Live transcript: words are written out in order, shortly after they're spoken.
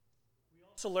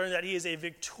also learn that he is a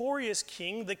victorious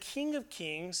king, the King of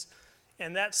Kings,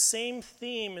 and that same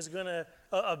theme is going to,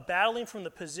 battling from the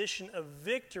position of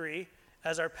victory,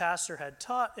 as our pastor had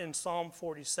taught in Psalm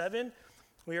 47.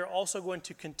 We are also going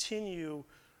to continue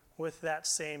with that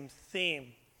same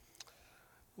theme.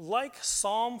 Like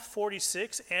Psalm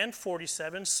 46 and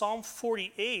 47, Psalm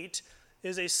 48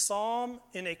 is a psalm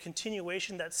in a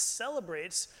continuation that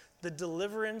celebrates the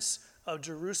deliverance of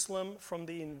Jerusalem from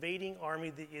the invading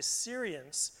army, the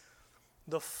Assyrians.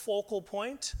 The focal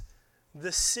point,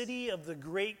 the city of the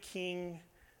great king,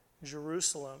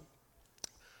 Jerusalem.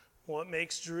 What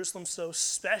makes Jerusalem so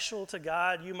special to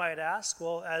God, you might ask?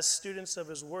 Well, as students of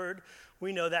his word,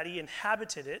 we know that he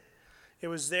inhabited it. It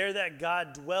was there that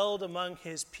God dwelled among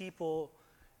his people,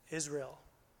 Israel.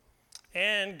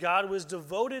 And God was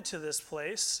devoted to this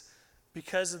place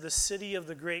because of the city of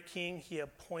the great king he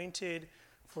appointed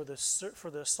for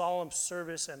the solemn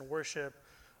service and worship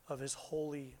of his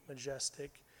holy,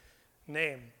 majestic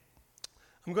name.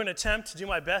 I'm going to attempt to do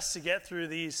my best to get through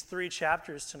these 3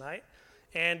 chapters tonight.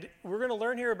 And we're going to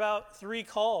learn here about 3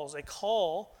 calls. A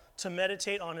call to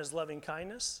meditate on his loving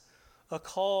kindness, a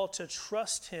call to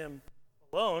trust him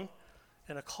alone,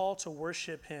 and a call to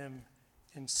worship him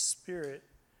in spirit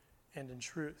and in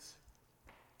truth.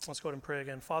 Let's go ahead and pray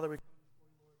again. Father, we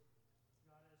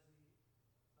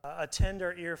attend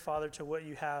our ear, Father, to what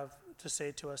you have to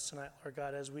say to us tonight, Lord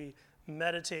God, as we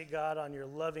meditate, God, on your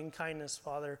loving kindness,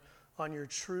 Father, on your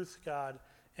truth, God,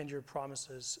 and your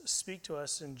promises. Speak to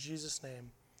us in Jesus'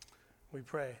 name, we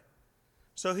pray.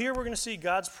 So here we're going to see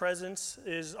God's presence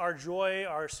is our joy,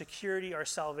 our security, our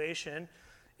salvation,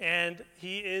 and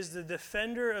he is the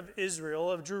defender of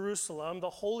Israel, of Jerusalem, the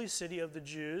holy city of the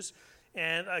Jews,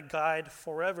 and a guide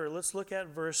forever. Let's look at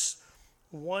verse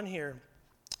 1 here.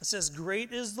 It says,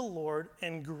 "Great is the Lord,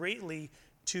 and greatly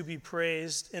to be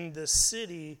praised in the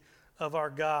city of our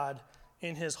God,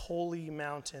 in his holy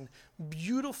mountain.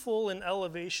 Beautiful in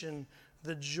elevation,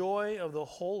 the joy of the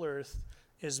whole earth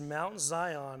is Mount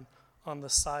Zion on the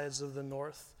sides of the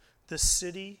north, the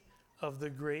city of the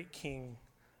great king.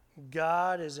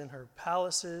 God is in her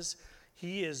palaces.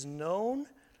 He is known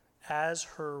as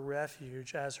her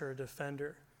refuge, as her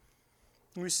defender."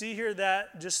 We see here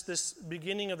that just this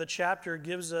beginning of the chapter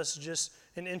gives us just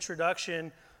an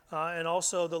introduction and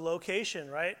also the location,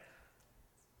 right?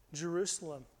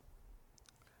 Jerusalem.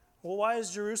 Well, why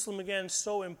is Jerusalem, again,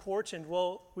 so important?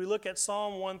 Well, we look at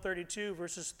Psalm 132,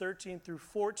 verses 13 through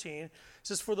 14. It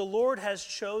says, "For the Lord has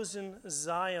chosen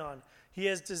Zion. He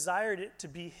has desired it to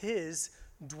be his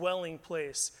dwelling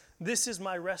place. This is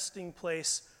my resting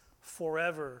place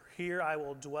forever. Here I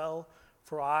will dwell,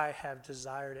 for I have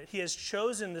desired it." He has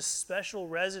chosen this special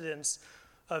residence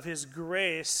of his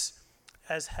grace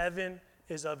as heaven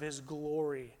is of his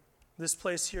glory. This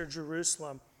place here,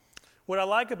 Jerusalem. What I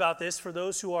like about this, for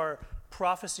those who are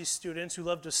prophecy students who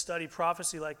love to study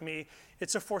prophecy like me,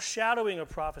 it's a foreshadowing of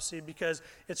prophecy because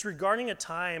it's regarding a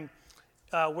time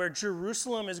where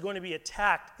Jerusalem is going to be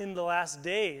attacked in the last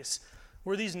days,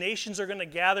 where these nations are going to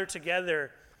gather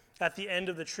together at the end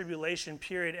of the tribulation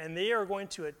period, and they are going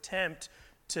to attempt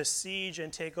to siege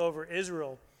and take over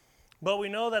Israel. But we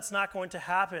know that's not going to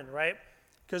happen, right?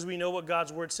 Because we know what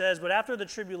God's word says. But after the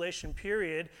tribulation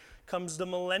period comes the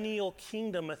millennial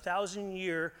kingdom, a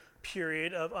 1,000-year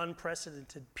period of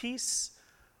unprecedented peace,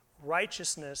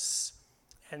 righteousness,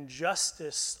 and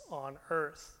justice on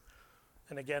earth.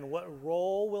 And again, what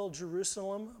role will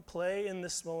Jerusalem play in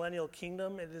this millennial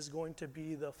kingdom? It is going to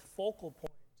be the focal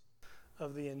point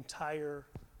of the entire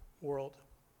world.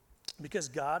 Because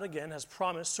God, again, has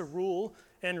promised to rule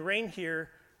and reign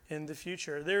here in the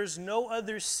future. There's no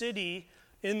other city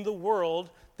in the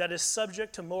world that is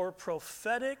subject to more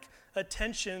prophetic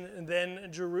attention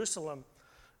than Jerusalem.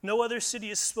 No other city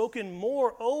is spoken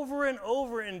more over and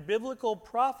over in biblical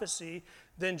prophecy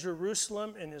than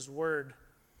Jerusalem in his word.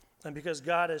 And because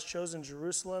God has chosen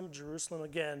Jerusalem, Jerusalem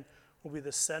again will be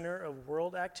the center of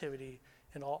world activity,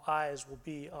 and all eyes will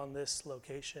be on this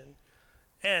location.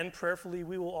 And prayerfully,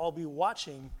 we will all be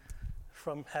watching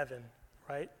from heaven,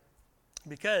 right?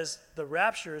 Because the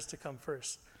rapture is to come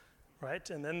first, right?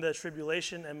 And then the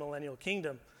tribulation and millennial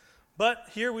kingdom. But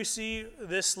here we see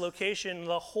this location,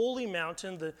 the holy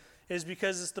mountain, is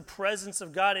because it's the presence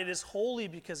of God. It is holy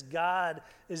because God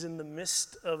is in the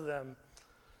midst of them.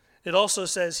 It also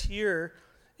says here,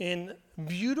 in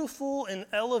beautiful in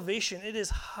elevation, it is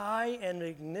high and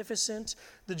magnificent.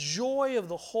 The joy of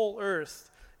the whole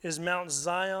earth is Mount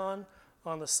Zion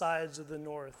on the sides of the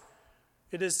north.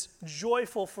 It is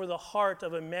joyful for the heart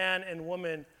of a man and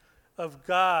woman of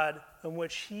God, in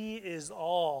which he is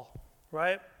all,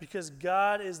 right? Because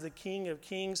God is the King of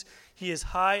kings. He is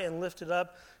high and lifted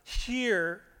up.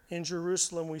 Here in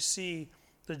Jerusalem, we see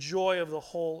the joy of the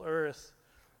whole earth.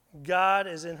 God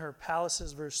is in her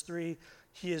palaces, verse 3.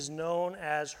 He is known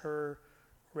as her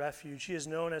refuge. He is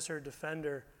known as her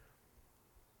defender.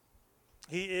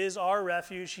 He is our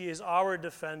refuge. He is our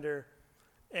defender.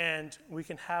 And we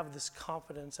can have this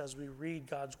confidence as we read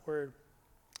God's word.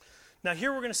 Now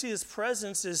here we're going to see his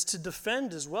presence is to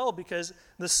defend as well, because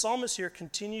the psalmist here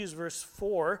continues verse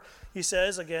 4. He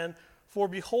says again, "For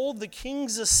behold, the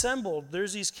kings assembled."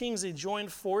 There's these kings, they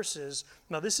joined forces.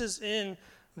 Now this is in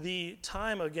the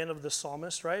time again of the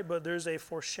psalmist, right? But there's a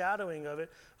foreshadowing of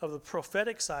it, of the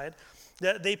prophetic side,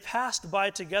 that they passed by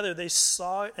together. They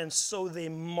saw it, and so they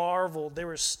marveled. They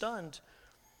were stunned.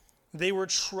 They were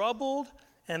troubled,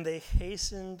 and they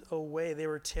hastened away. They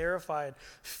were terrified.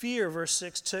 Fear, verse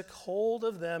 6, took hold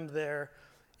of them there,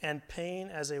 and pain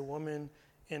as a woman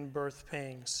in birth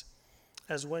pangs,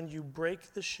 as when you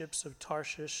break the ships of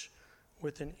Tarshish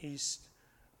with an east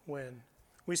wind.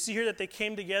 We see here that they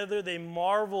came together. They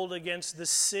marveled against the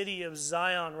city of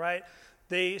Zion, right?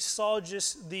 They saw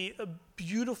just the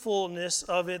beautifulness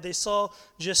of it. They saw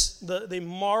just they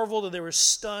marveled and they were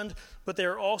stunned, but they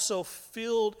were also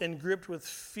filled and gripped with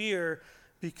fear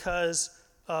because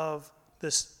of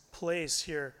this place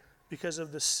here, because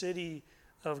of the city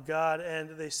of God.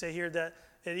 And they say here that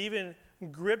it even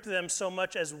gripped them so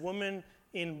much as women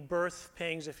in birth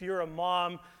pangs. If you're a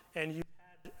mom and you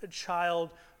had a child,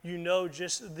 you know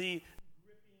just the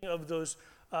gripping of the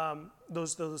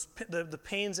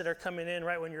pains that are coming in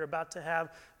right when you're about to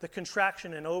have the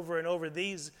contraction, and over.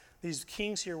 These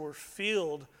kings here were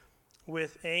filled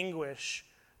with anguish,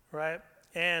 right?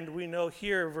 And we know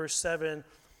here, verse 7,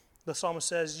 the psalmist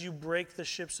says, "You break the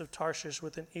ships of Tarshish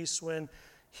with an east wind."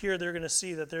 Here they're going to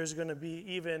see that there's going to be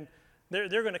even, they're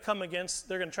going to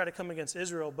try to come against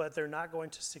Israel, but they're not going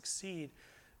to succeed,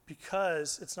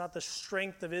 because it's not the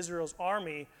strength of Israel's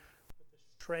army, but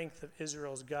the strength of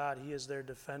Israel's God. He is their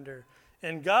defender.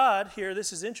 And God here,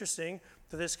 this is interesting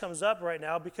that this comes up right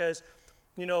now, because,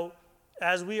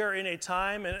 as we are in a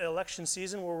time, an election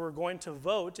season where we're going to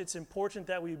vote, it's important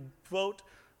that we vote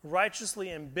righteously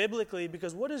and biblically,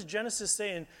 because what does Genesis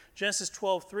say in Genesis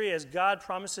 12:3? As God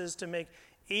promises to make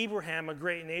Abraham a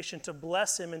great nation, to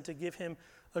bless him and to give him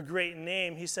a great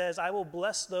name, he says, "I will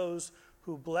bless those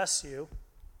who bless you,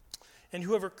 and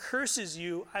whoever curses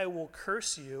you, I will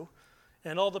curse you,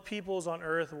 and all the peoples on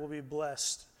earth will be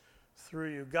blessed through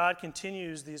you." God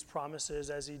continues these promises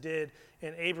as he did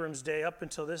in Abram's day up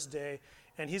until this day,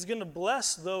 and he's going to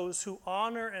bless those who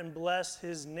honor and bless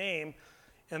his name.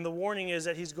 And the warning is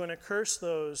that he's going to curse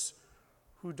those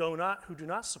who do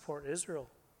not support Israel,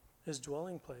 his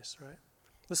dwelling place, right?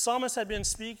 The psalmist had been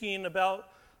speaking about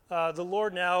the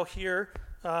Lord now here,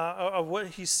 of what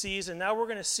he sees, and now we're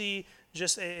going to see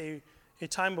just a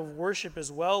time of worship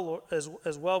as well.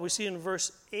 We see in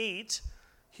verse 8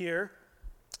 here,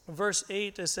 verse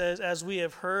 8, it says, "As we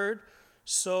have heard,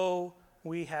 so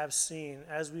we have seen."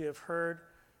 As we have heard,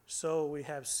 so we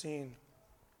have seen.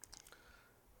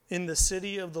 "In the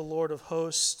city of the Lord of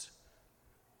hosts,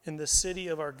 in the city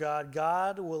of our God,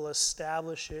 God will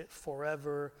establish it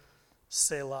forever,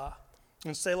 Selah."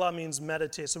 And Selah means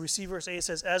meditate. So we see verse 8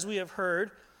 says, "As we have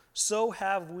heard, so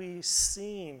have we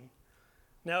seen."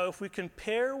 Now, if we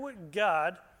compare what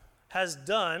God has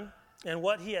done and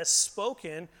what he has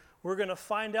spoken, we're going to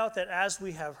find out that as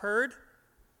we have heard,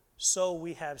 so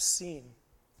we have seen.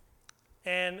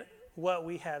 And what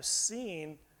we have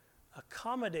seen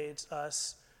accommodates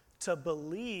us to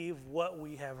believe what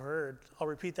we have heard. I'll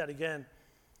repeat that again.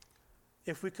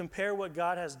 If we compare what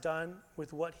God has done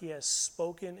with what he has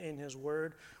spoken in his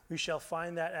word, we shall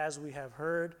find that as we have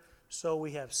heard, so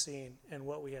we have seen. And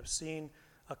what we have seen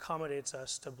accommodates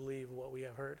us to believe what we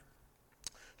have heard.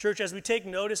 Church, as we take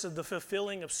notice of the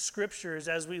fulfilling of scriptures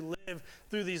as we live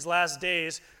through these last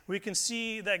days, we can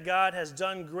see that God has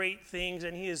done great things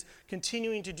and he is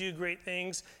continuing to do great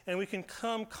things, and we can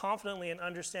come confidently and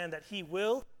understand that he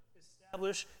will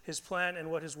establish his plan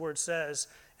and what his word says,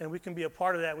 and we can be a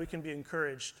part of that. We can be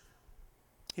encouraged.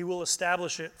 He will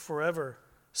establish it forever,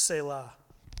 Selah.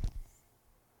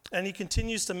 And he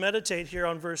continues to meditate here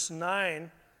on verse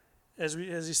 9 as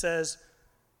he says,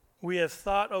 "We have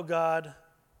thought, O God,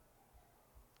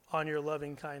 on your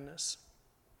loving kindness."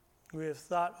 We have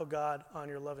thought, O God, on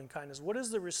your loving kindness. What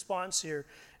is the response here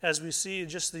as we see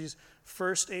just these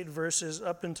first 8 verses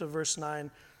up into verse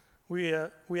 9? We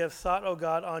have thought, O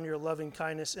God, on your loving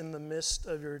kindness in the midst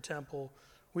of your temple.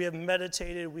 We have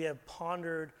meditated, we have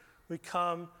pondered, we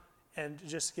come and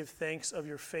just give thanks of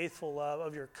your faithful love,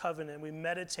 of your covenant. We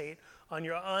meditate on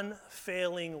your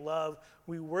unfailing love.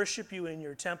 We worship you in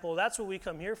your temple. That's what we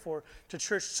come here for, to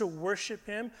church, to worship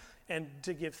him and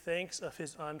to give thanks of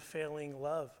his unfailing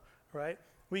love, right?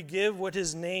 We give what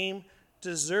his name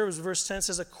deserves. Verse 10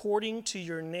 says, according to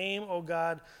your name, O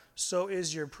God, so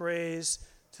is your praise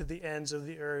to the ends of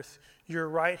the earth. Your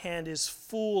right hand is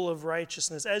full of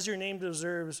righteousness. As your name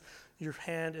deserves, your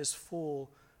hand is full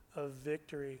of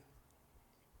victory.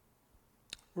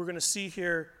 We're going to see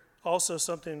here also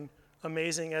something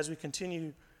amazing as we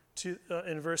continue to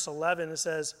in verse 11. It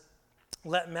says,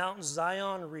 let Mount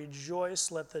Zion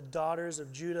rejoice, let the daughters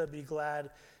of Judah be glad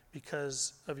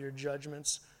because of your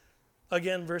judgments.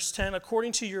 Again, verse 10,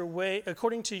 according to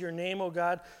your name, O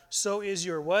God, so is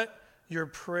your what? Your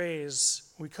praise.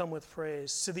 We come with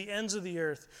praise. To the ends of the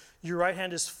earth, your right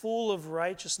hand is full of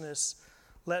righteousness.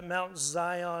 Let Mount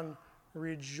Zion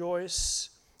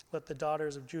rejoice. Let the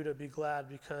daughters of Judah be glad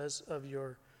because of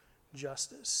your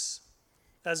justice.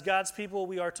 As God's people,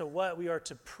 we are to what? We are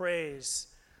to praise.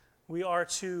 We are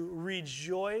to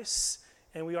rejoice,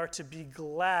 and we are to be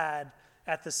glad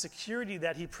at the security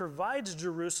that he provides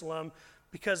Jerusalem,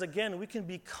 because again, we can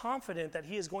be confident that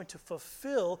he is going to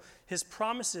fulfill his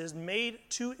promises made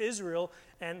to Israel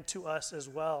and to us as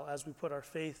well, as we put our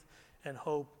faith and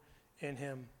hope in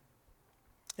him.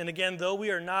 And again, though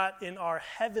we are not in our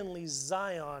heavenly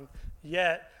Zion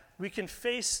yet, we can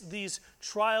face these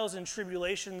trials and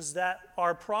tribulations that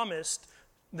are promised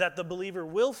that the believer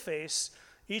will face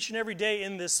each and every day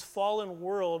in this fallen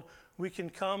world. We can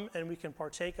come and we can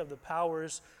partake of the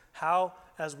powers. How?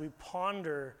 As we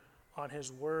ponder on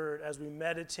his word, as we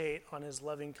meditate on his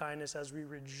loving kindness, as we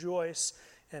rejoice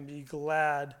and be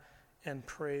glad and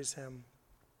praise him.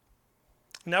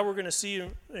 Now we're going to see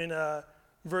in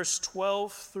verse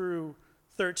 12 through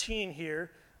 13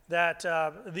 here that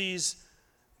these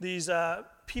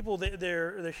people,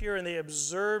 they're here and they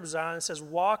observe Zion. It says,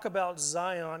 walk about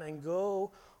Zion and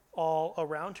go all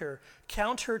around her.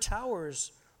 Count her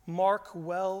towers. Mark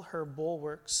well her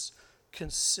bulwarks.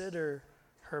 Consider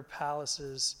her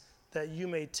palaces, that you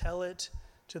may tell it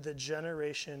to the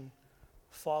generation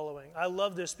following. I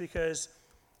love this because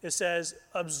it says,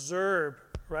 observe,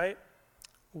 right?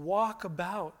 Walk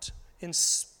about,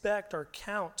 inspect or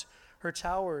count her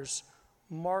towers,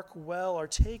 mark well or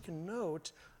take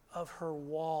note of her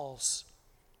walls.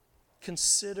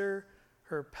 Consider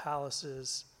her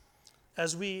palaces.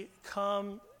 As we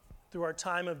come through our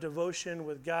time of devotion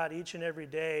with God each and every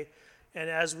day, and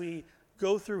as we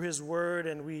go through his word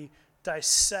and we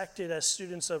dissect it as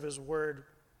students of his word,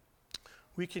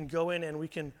 we can go in and we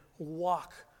can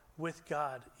walk with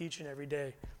God each and every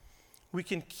day. We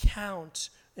can count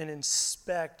and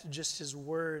inspect just his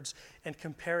words and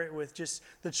compare it with just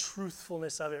the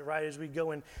truthfulness of it, right? As we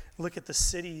go and look at the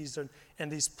cities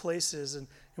and these places, and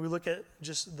we look at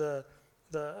just the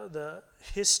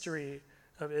history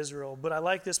of Israel. But I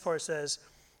like this part. It says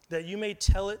that you may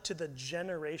tell it to the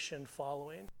generation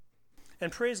following.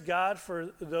 And praise God for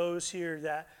those here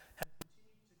that have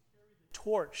continued to carry the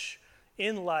torch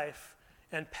in life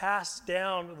and pass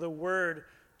down the word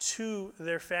to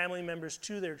their family members,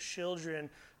 to their children,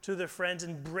 to their friends,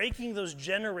 and breaking those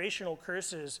generational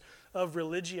curses of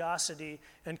religiosity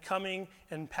and coming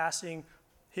and passing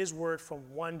his word from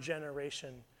one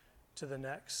generation to the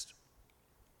next.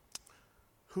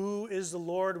 Who is the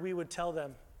Lord? We would tell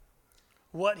them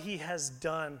what he has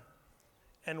done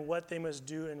and what they must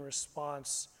do in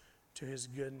response to his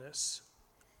goodness.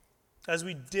 As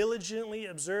we diligently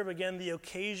observe again the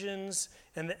occasions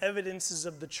and the evidences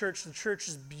of the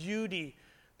church's beauty,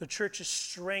 the church's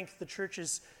strength, the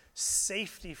church's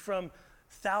safety from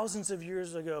thousands of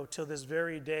years ago till this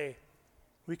very day,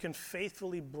 we can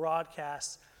faithfully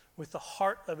broadcast with the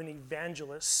heart of an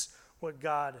evangelist what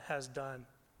God has done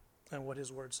and what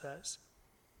his word says.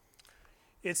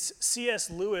 It's C.S.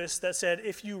 Lewis that said,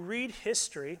 if you read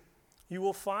history, you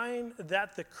will find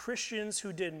that the Christians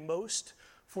who did most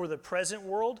for the present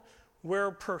world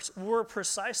were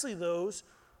precisely those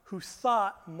who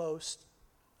thought most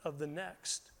of the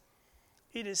next.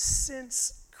 It is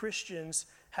since Christians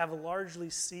have largely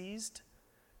ceased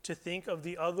to think of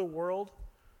the other world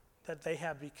that they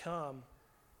have become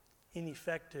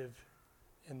ineffective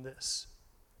in this.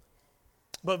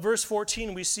 But verse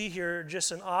 14, we see here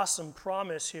just an awesome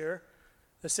promise here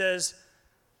that says,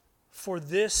 for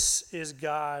this is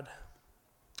God,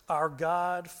 our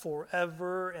God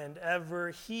forever and ever.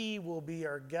 He will be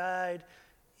our guide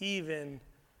even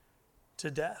to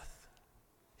death.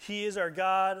 He is our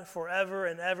God forever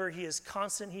and ever. He is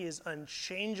constant. He is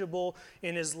unchangeable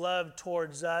in his love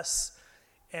towards us.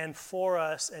 and for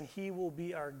us, and he will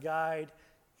be our guide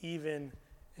even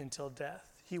until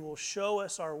death. He will show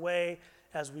us our way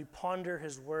as we ponder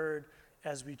his word,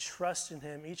 as we trust in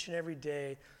him each and every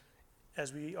day,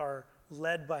 as we are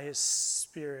led by his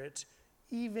Spirit,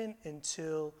 even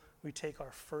until we take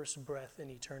our first breath in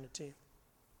eternity.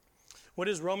 What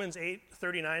does Romans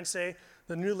 8:39 say?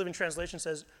 The New Living Translation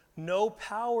says, "No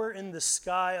power in the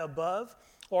sky above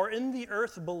or in the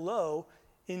earth below,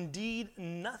 indeed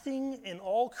nothing in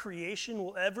all creation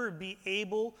will ever be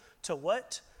able to"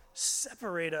 what?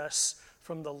 Separate us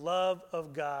from the love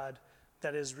of God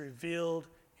that is revealed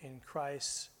in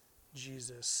Christ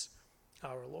Jesus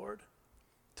our Lord.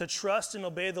 To trust and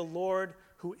obey the Lord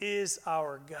who is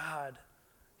our God.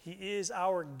 He is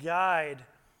our guide,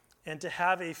 and to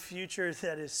have a future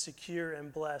that is secure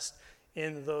and blessed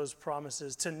in those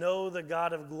promises. To know the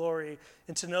God of glory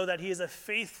and to know that he is a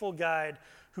faithful guide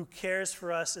who cares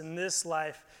for us in this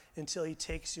life until he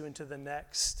takes you into the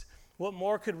next. What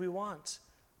more could we want?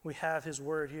 We have his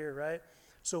word here, right?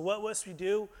 So what must we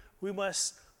do? We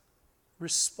must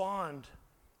respond.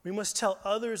 We must tell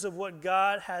others of what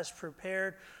God has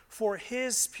prepared for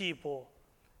his people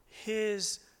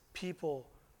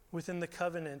within the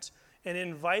covenant, and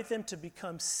invite them to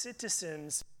become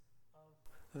citizens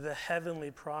of the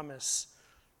heavenly promise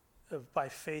by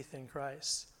faith in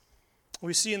Christ.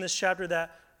 We see in this chapter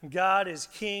that God is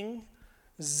king.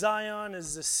 Zion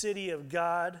is the city of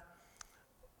God.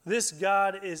 This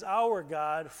God is our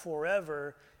God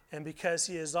forever, and because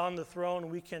he is on the throne,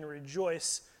 we can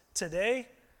rejoice today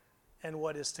and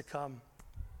what is to come.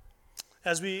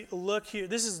 As we look here,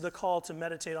 this is the call to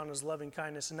meditate on his loving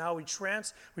kindness. And now we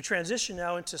transition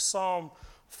now into Psalm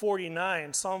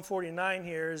 49. Psalm 49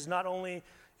 here is not only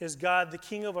is God the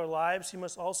king of our lives, he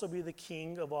must also be the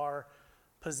king of our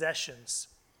possessions.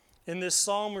 In this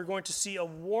psalm, we're going to see a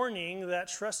warning that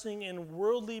trusting in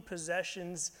worldly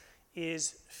possessions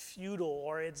is futile,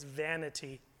 or it's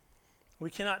vanity.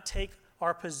 We cannot take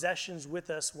our possessions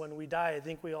with us when we die. I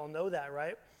think we all know that,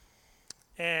 right?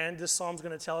 And this psalm's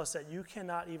going to tell us that you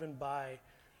cannot even buy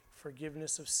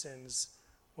forgiveness of sins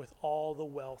with all the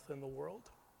wealth in the world.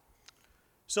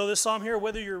 So this psalm here,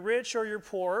 whether you're rich or you're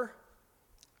poor,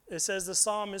 it says the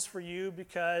psalm is for you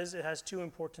because it has two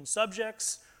important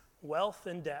subjects, wealth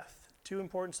and death. Two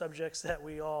important subjects that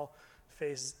we all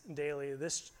face daily.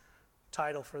 This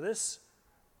title for this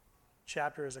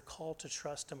chapter is a call to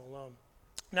trust him alone.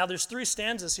 Now there's three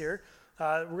stanzas here.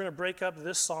 We're going to break up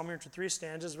this psalm here into three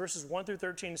stanzas. Verses 1 through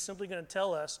 13 is simply going to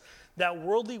tell us that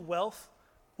worldly wealth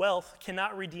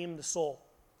cannot redeem the soul.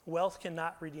 Wealth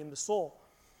cannot redeem the soul.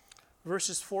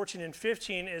 Verses 14 and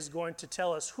 15 is going to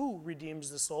tell us who redeems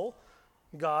the soul.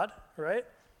 God, right?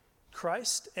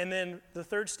 Christ. And then the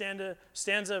third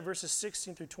stanza, verses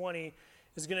 16 through 20,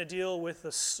 is going to deal with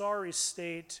the sorry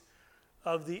state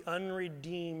of the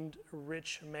unredeemed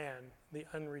rich man. The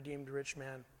unredeemed rich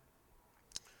man.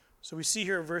 So we see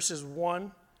here verses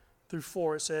 1 through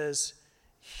 4, it says,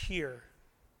 hear,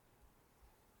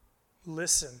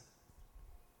 listen,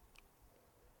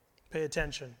 pay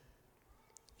attention.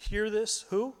 Hear this,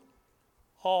 who?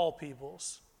 All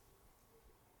peoples.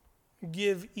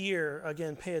 Give ear,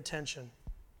 again, pay attention.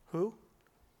 Who?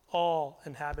 All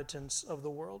inhabitants of the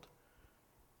world,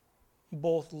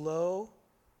 both low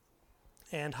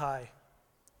and high,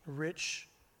 rich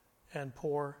and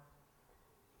poor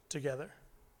together.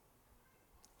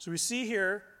 So we see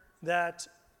here that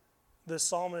the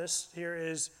psalmist here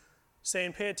is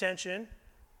saying, pay attention.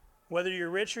 Whether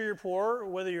you're rich or you're poor,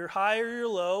 whether you're high or you're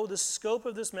low, the scope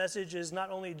of this message is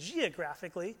not only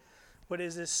geographically, but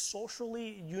is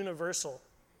socially universal.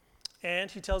 And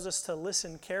he tells us to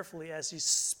listen carefully as he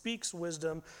speaks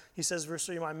wisdom. He says, verse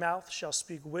 3, my mouth shall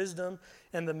speak wisdom,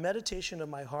 and the meditation of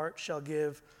my heart shall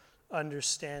give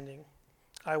understanding.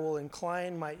 I will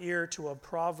incline my ear to a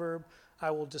proverb. I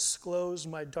will disclose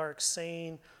my dark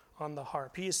saying on the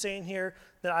harp. He is saying here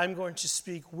that I'm going to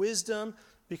speak wisdom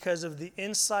because of the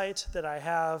insight that I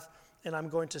have, and I'm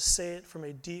going to say it from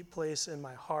a deep place in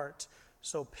my heart.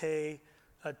 So pay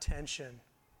attention.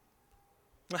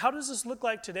 Now, how does this look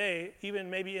like today, even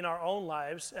maybe in our own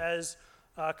lives, as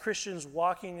Christians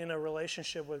walking in a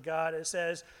relationship with God? It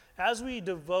says, as we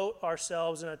devote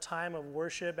ourselves in a time of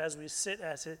worship, as we sit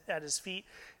at his feet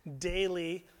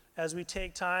daily, as we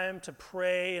take time to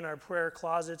pray in our prayer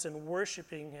closets and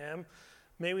worshiping him,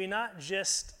 may we not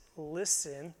just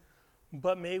listen,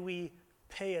 but may we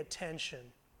pay attention,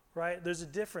 right? There's a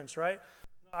difference, right?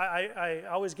 I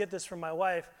always get this from my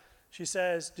wife. She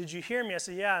says, did you hear me? I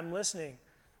say, yeah, I'm listening.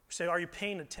 She said, are you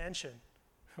paying attention?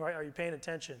 Right? Are you paying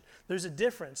attention? There's a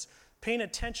difference. paying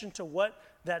attention to what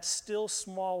that still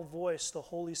small voice, the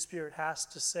Holy Spirit, has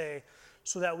to say,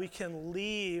 so that we can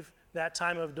leave that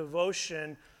time of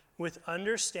devotion with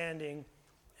understanding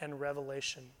and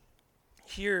revelation.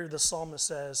 Here the psalmist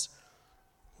says,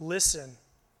 listen,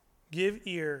 give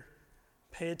ear,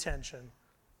 pay attention.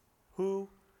 Who?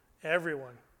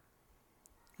 Everyone.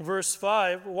 Verse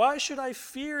 5, why should I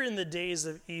fear in the days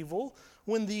of evil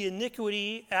when the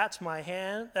iniquity at my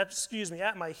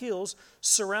heels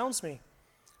surrounds me?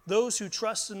 Those who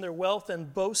trust in their wealth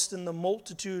and boast in the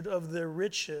multitude of their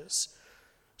riches.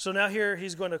 So now here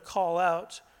he's going to call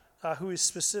out who he's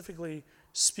specifically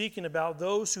speaking about,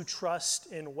 those who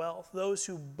trust in wealth, those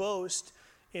who boast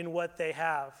in what they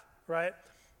have, right?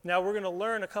 Now we're going to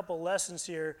learn a couple lessons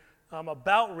here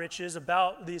about riches,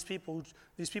 about these people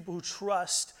who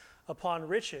trust upon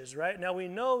riches, right? Now we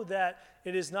know that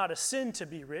it is not a sin to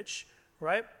be rich,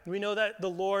 right? We know that the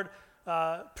Lord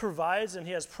provides, and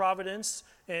he has providence,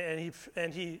 and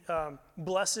he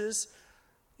blesses,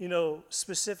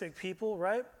 specific people,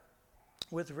 right,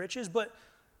 with riches. But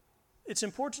it's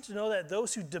important to know that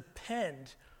those who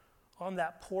depend on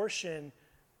that portion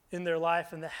in their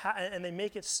life and they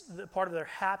make it part of their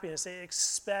happiness, they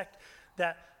expect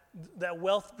that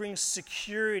wealth brings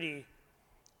security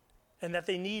and that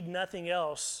they need nothing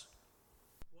else.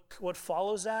 What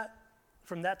follows that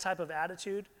from that type of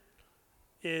attitude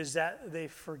is that they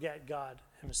forget God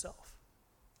himself,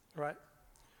 right?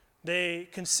 They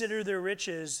consider their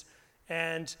riches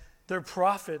and their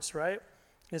profits, right?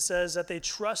 It says that they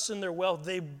trust in their wealth.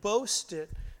 They boast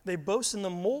it. They boast in the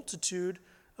multitude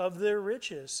of their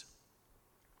riches.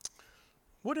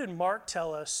 What did Mark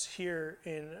tell us here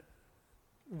in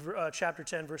chapter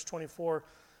 10, verse 24?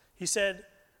 He said,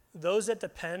 those that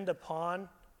depend upon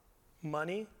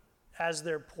money as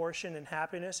their portion and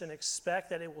happiness and expect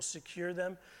that it will secure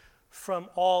them from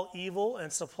all evil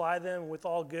and supply them with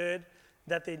all good,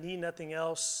 that they need nothing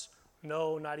else,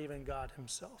 no, not even God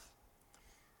himself.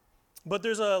 But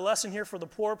there's a lesson here for the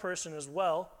poor person as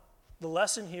well. The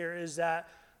lesson here is that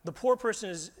the poor person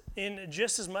is in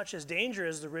just as much as danger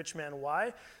as the rich man.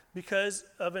 Why? Because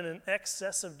of an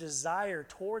excessive desire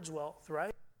towards wealth,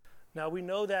 right? Now we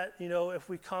know that, if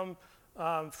we come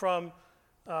from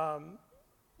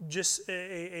just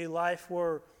a life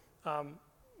where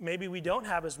maybe we don't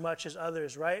have as much as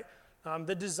others, right?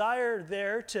 The desire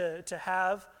there to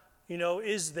have,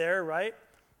 is there, right?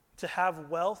 To have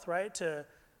wealth, right? To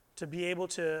be able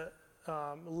to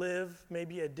live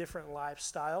maybe a different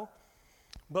lifestyle.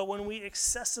 But when we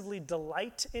excessively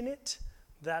delight in it,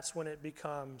 that's when it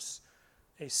becomes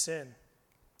a sin.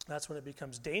 That's when it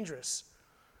becomes dangerous.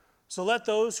 So let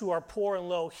those who are poor and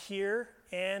low hear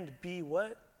and be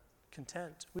what?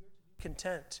 Content. We are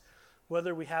content,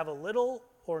 whether we have a little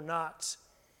or not.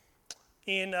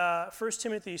 In 1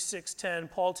 Timothy 6:10,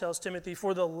 Paul tells Timothy,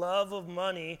 for the love of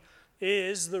money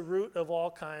is the root of all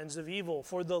kinds of evil.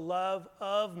 For the love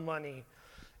of money.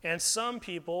 And some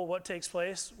people, what takes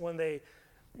place when they,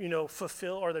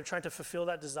 fulfill, or they're trying to fulfill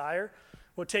that desire,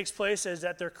 what takes place is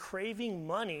that they're craving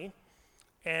money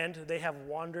and they have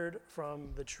wandered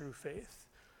from the true faith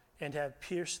and have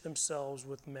pierced themselves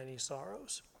with many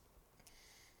sorrows.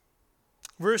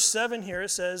 Verse 7 here, it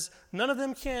says, none of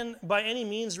them can by any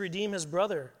means redeem his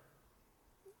brother,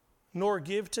 nor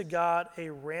give to God a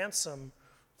ransom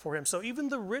for him. So even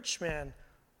the rich man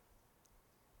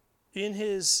in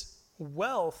his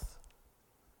wealth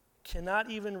cannot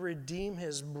even redeem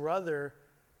his brother,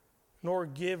 nor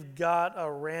give God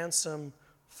a ransom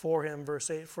for him. Verse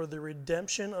 8, for the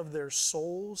redemption of their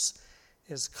souls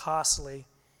is costly,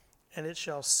 and it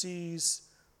shall cease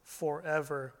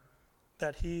forever,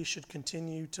 that he should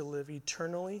continue to live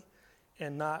eternally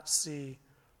and not see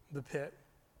the pit.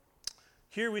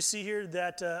 Here we see here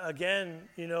that, again,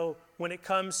 when it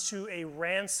comes to a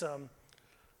ransom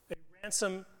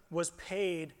was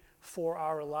paid for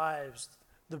our lives,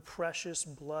 the precious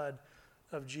blood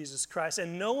of Jesus Christ.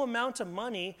 And no amount of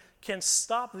money can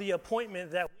stop the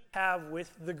appointment that we have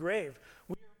with the grave.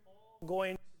 We are all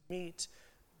going to meet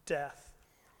death.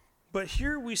 But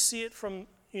here we see it from,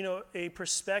 a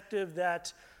perspective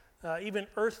that even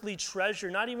earthly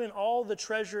treasure, not even all the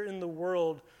treasure in the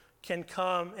world, can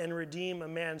come and redeem a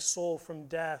man's soul from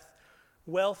death.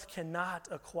 Wealth cannot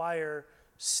acquire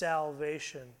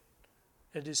salvation.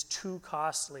 It is too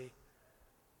costly.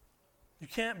 You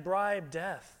can't bribe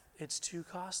death. It's too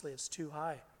costly. It's too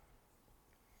high.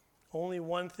 Only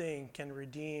one thing can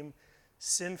redeem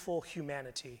sinful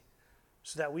humanity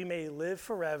so that we may live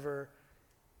forever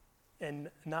and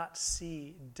not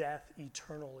see death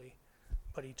eternally,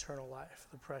 but eternal life,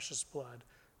 the precious blood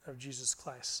of Jesus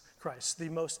Christ, the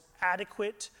most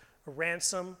adequate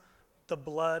ransom the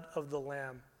blood of the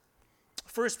Lamb.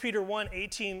 1 Peter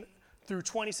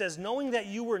 1:18-20 says, knowing that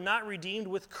you were not redeemed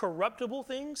with corruptible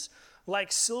things like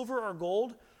silver or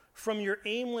gold from your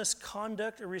aimless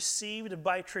conduct received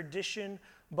by tradition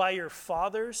by your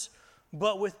fathers,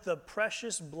 but with the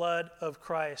precious blood of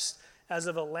Christ, as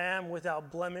of a lamb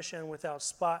without blemish and without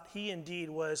spot. He indeed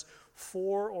was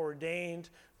foreordained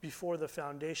before the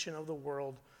foundation of the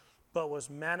world, but was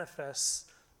manifest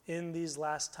in these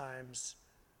last times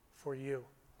for you.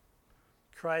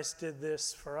 Christ did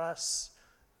this for us,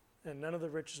 and none of the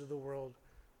riches of the world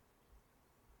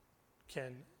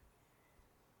can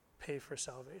pay for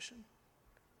salvation.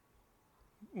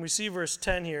 We see verse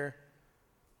 10 here.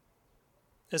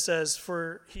 It says,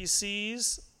 for he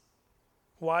sees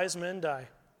wise men die.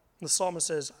 The psalmist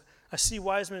says, I see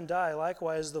wise men die.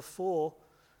 Likewise, the fool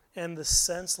and the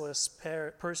senseless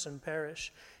person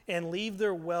perish and leave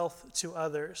their wealth to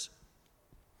others.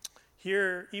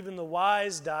 Here, even the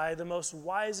wise die. The most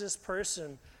wisest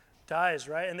person dies,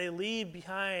 right? And they leave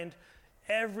behind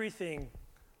everything,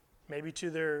 maybe to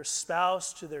their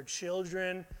spouse, to their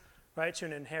children, right? To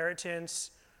an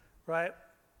inheritance, right?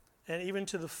 And even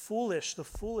to the foolish,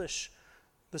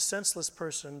 the senseless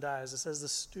person dies. It says the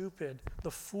stupid,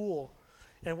 the fool.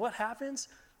 And what happens?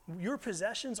 Your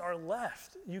possessions are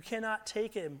left. You cannot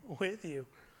take it with you.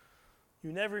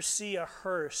 You never see a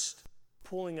hearse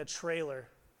pulling a trailer,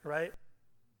 right?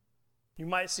 You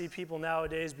might see people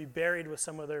nowadays be buried with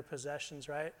some of their possessions,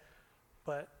 right?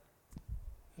 But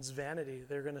it's vanity.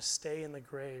 They're going to stay in the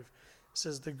grave. It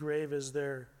says the grave is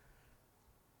their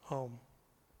home.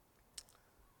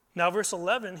 Now, verse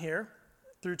 11 here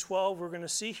through 12, we're going to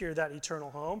see here that eternal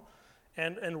home.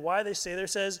 And why they say there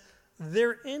says,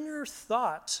 their inner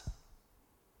thought,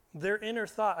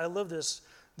 I love this,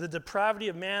 the depravity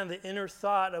of man, the inner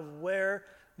thought of where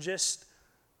just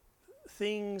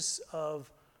things of,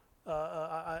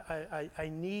 I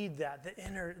need that,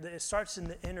 it starts in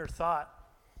the inner thought,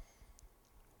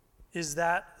 is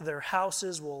that their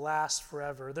houses will last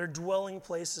forever, their dwelling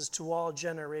places to all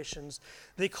generations.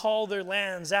 They call their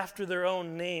lands after their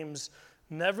own names.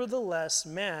 Nevertheless,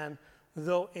 man,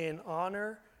 though in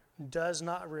honor, does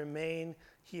not remain.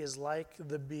 He is like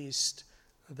the beast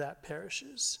that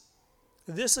perishes.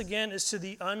 This again is to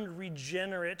the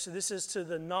unregenerate. This is to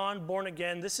the non-born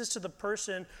again. This is to the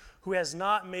person who has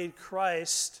not made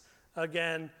Christ,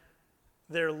 again,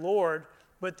 their Lord,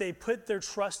 but they put their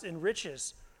trust in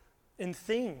riches, in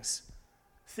things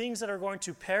that are going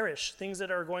to perish, things that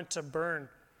are going to burn.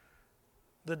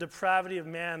 The depravity of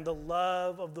man, the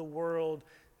love of the world,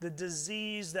 the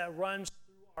disease that runs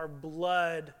through our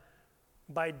blood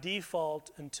by default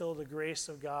until the grace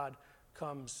of God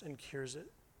comes and cures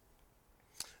it.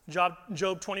 Job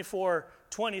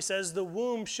 24:20 says, the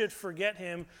womb should forget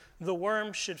him, the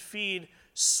worm should feed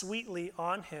sweetly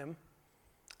on him.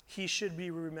 He should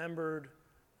be remembered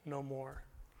no more.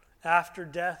 After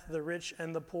death, the rich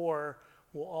and the poor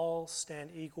will all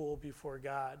stand equal before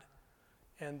God.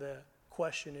 And the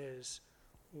question is,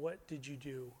 what did you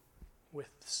do with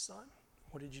the Son?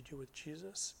 What did you do with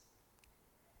Jesus?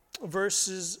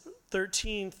 Verses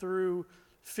 13 through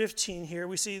 15 here,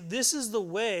 we see this is the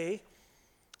way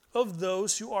of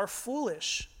those who are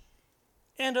foolish,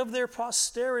 and of their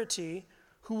posterity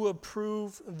who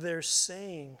approve their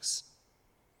sayings.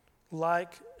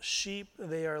 Like sheep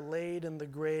they are laid in the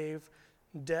grave,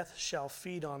 death shall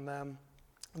feed on them.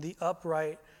 The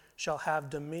upright shall have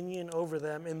dominion over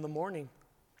them in the morning,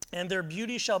 and their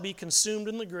beauty shall be consumed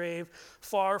in the grave,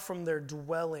 far from their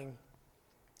dwelling.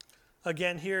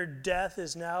 Again, here, death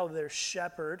is now their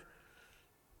shepherd.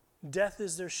 Death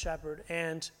is their shepherd,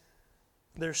 and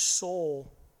their soul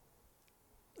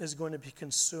is going to be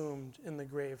consumed in the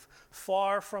grave,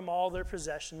 far from all their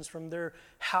possessions, from their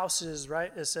houses,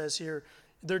 right? It says here,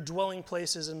 their dwelling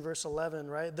places in verse 11,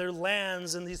 right? Their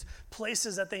lands and these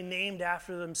places that they named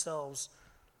after themselves.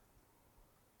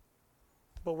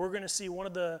 But we're going to see one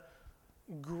of the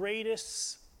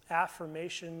greatest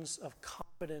affirmations of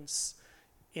confidence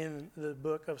in the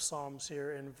book of Psalms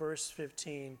here in verse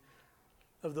 15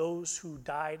 of those who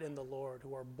died in the Lord,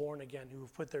 who are born again, who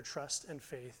have put their trust and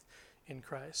faith in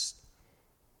Christ.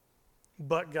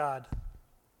 But God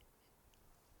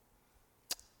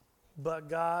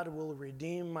will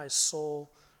redeem my soul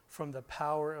from the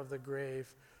power of the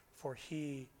grave, for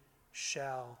he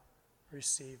shall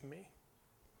receive me.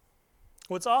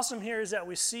 What's awesome here is that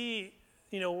we see,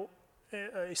 a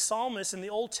psalmist in the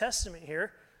Old Testament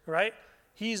here, right?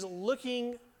 He's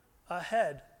looking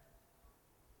ahead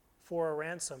for a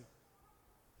ransom.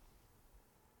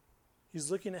 He's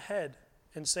looking ahead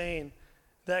and saying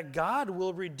that God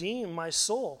will redeem my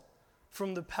soul.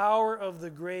 from the power of the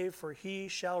grave, for he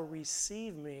shall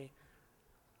receive me.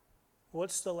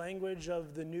 What's the language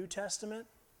of the New Testament?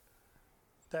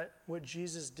 That what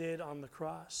Jesus did on the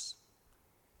cross.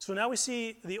 So now we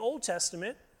see the Old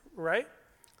Testament, right?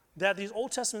 That these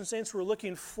Old Testament saints were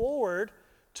looking forward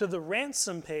to the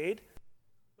ransom paid.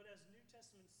 But as New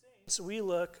Testament saints, we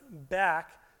look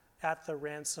back at the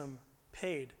ransom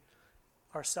paid.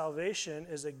 Our salvation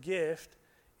is a gift,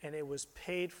 and it was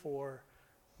paid for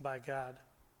by God.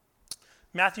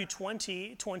 Matthew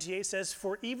 20:28 says,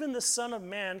 "For even the Son of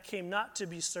Man came not to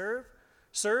be served,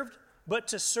 but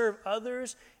to serve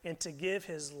others and to give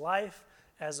his life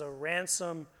as a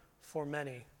ransom for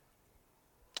many."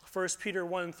 1 Peter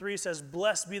 1:3 says,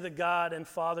 "Blessed be the God and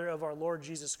Father of our Lord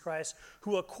Jesus Christ,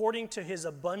 who according to his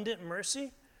abundant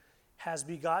mercy has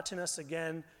begotten us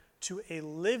again to a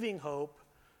living hope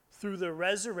through the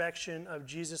resurrection of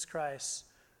Jesus Christ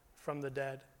from the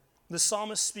dead." The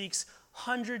psalmist speaks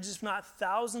hundreds, if not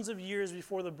thousands of years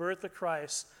before the birth of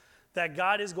Christ that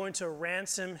God is going to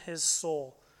ransom his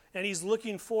soul. And he's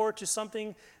looking forward to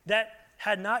something that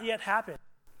had not yet happened.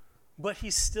 But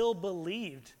he still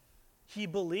believed. He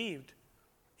believed.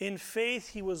 In faith,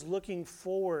 he was looking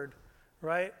forward,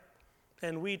 right?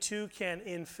 And we too can,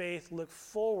 in faith, look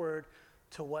forward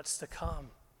to what's to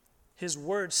come. His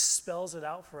word spells it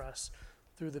out for us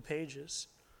through the pages.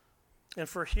 And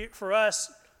for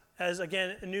us, as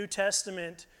again, New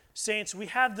Testament saints, we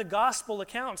have the gospel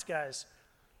accounts, guys.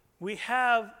 We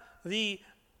have the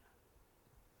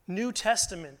New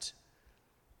Testament.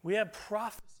 We have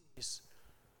prophecies.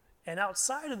 And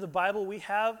outside of the Bible, we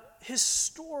have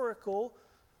historical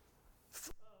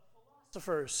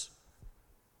philosophers,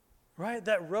 right,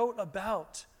 that wrote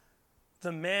about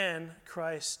the man,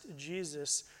 Christ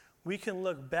Jesus. We can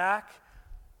look back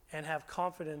and have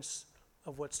confidence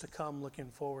of what's to come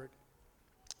looking forward.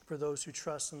 For those who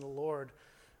trust in the Lord,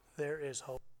 there is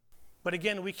hope. But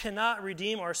again, we cannot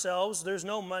redeem ourselves. There's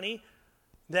no money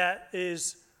that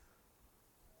is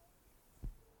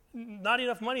not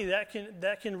enough money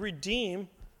that can redeem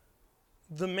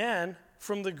the man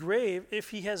from the grave if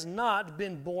he has not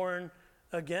been born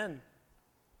again.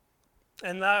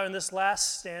 And now in this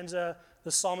last stanza,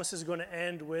 the psalmist is going to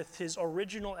end with his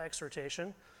original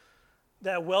exhortation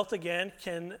that wealth again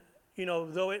can,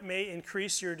 though it may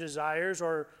increase your desires,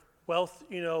 or wealth,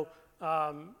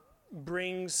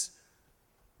 brings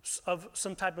of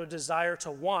some type of desire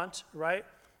to want, right?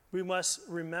 We must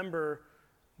remember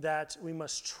that we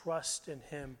must trust in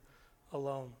him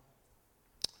alone.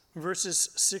 Verses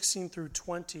 16 through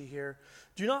 20 here.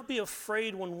 "Do not be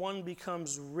afraid when one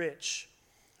becomes rich,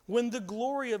 when the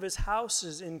glory of his house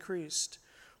is increased.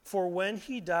 For when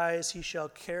he dies, he shall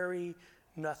carry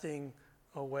nothing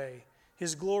away.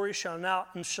 His glory shall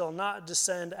not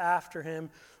descend after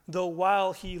him, though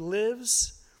while he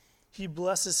lives, he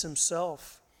blesses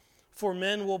himself. For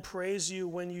men will praise you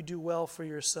when you do well for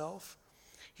yourself.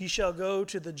 He shall go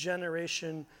to the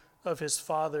generation of his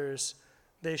fathers.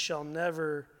 They shall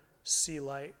never see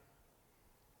light."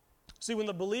 See, when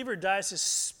the believer dies, his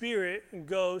spirit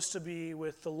goes to be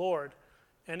with the Lord.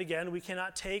 And again, we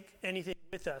cannot take anything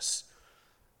with us.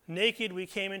 Naked we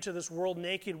came into this world,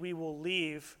 naked we will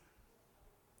leave.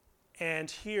 And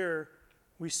here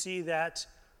we see that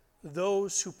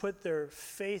those who put their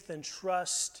faith and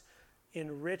trust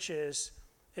in riches,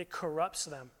 it corrupts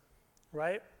them,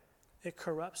 right? It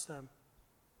corrupts them.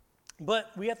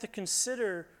 But we have to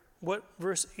consider what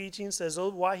verse 18 says. "Oh,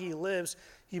 why he lives,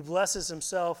 he blesses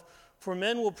himself. For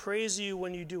men will praise you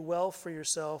when you do well for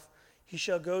yourself. He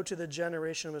shall go to the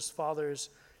generation of his fathers,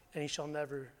 and he shall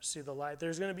never see the light."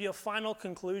 There's going to be a final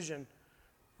conclusion,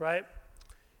 right?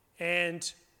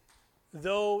 And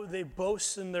though they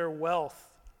boast in their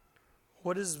wealth,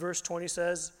 what does verse 20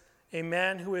 says? "A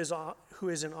man who is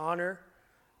in honor,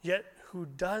 yet who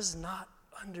does not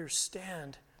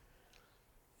understand,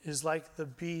 is like the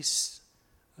beast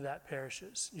that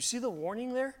perishes." You see the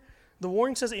warning there? The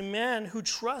warning says a man who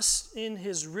trusts in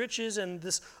his riches and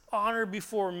this honor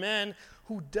before men,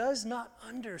 who does not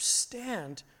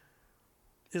understand,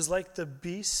 is like the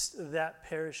beast that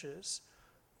perishes.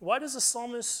 Why does the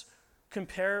psalmist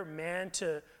compare man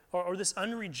to, or this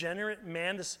unregenerate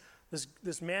man,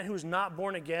 this man who is not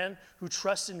born again, who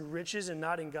trusts in riches and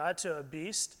not in God, to a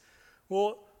beast?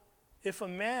 Well, if a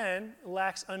man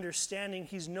lacks understanding,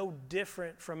 he's no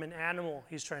different from an animal,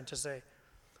 he's trying to say.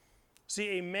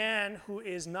 See, a man who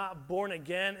is not born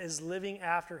again is living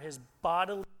after his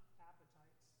bodily appetites.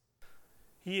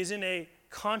 He is in a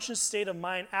conscious state of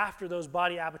mind after those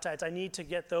body appetites. I need to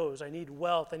get those. I need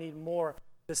wealth. I need more.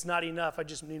 It's not enough. I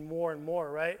just need more and more,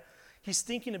 right? He's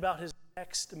thinking about his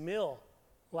next meal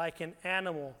like an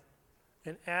animal.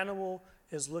 An animal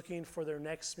is looking for their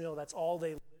next meal. That's all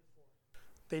they live for.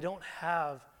 They don't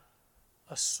have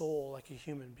a soul like a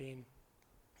human being.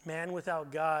 Man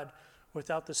without God,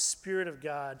 without the Spirit of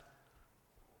God,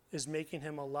 is making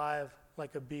him alive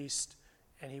like a beast,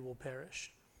 and he will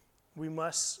perish. We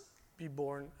must be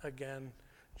born again.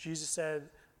 Jesus said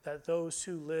that those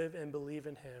who live and believe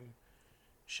in him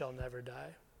shall never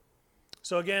die.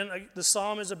 So again, the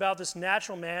psalm is about this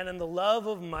natural man and the love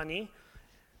of money.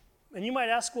 And you might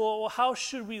ask, well, how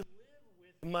should we live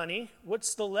with money?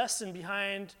 What's the lesson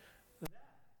behind that?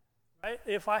 Right?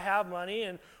 If I have money,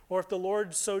 or if the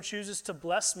Lord so chooses to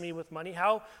bless me with money,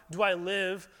 how do I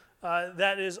live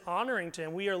that is honoring to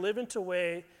him? We are living to a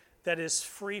way that is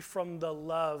free from the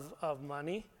love of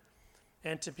money,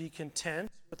 and to be content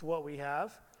with what we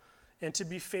have, and to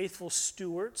be faithful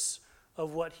stewards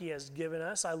of what he has given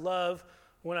us. I love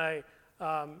when I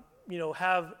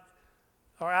have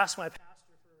or ask my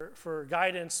pastor for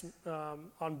guidance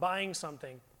on buying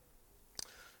something.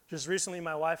 Just recently,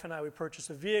 my wife and I, we purchased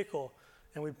a vehicle,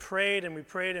 and we prayed and we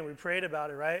prayed and we prayed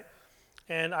about it, right?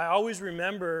 And I always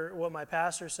remember what my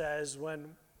pastor says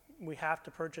when we have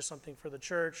to purchase something for the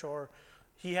church, or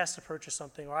he has to purchase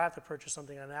something, or I have to purchase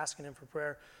something, and I'm asking him for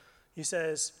prayer. He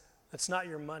says, that's not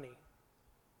your money.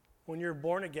 When you're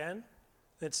born again,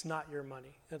 it's not your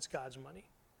money. It's God's money.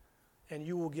 And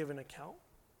you will give an account.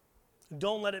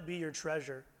 Don't let it be your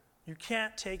treasure. You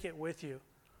can't take it with you.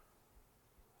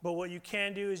 But what you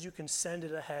can do is you can send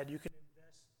it ahead. You can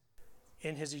invest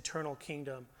in his eternal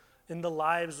kingdom, in the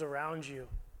lives around you,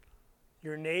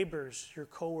 your neighbors, your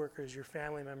coworkers, your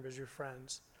family members, your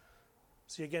friends.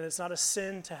 See, again, it's not a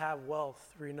sin to have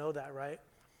wealth. We know that, right?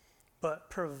 But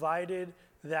provided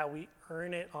that we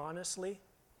earn it honestly,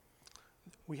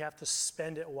 we have to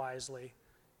spend it wisely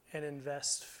and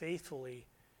invest faithfully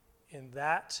in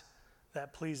that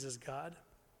pleases God.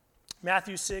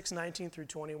 Matthew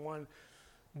 6:19-21.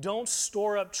 Don't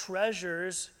store up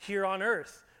treasures here on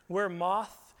earth, where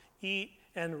moth eat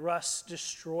and rust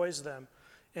destroys them,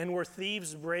 and where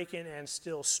thieves break in and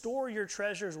steal. Store your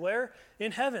treasures where?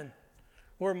 In heaven,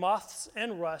 where moths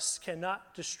and rust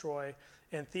cannot destroy,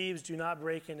 and thieves do not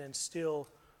break in and steal.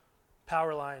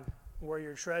 Powerline, where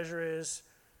your treasure is,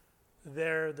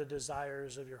 there the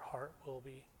desires of your heart will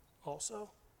be also.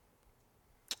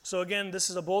 So again, this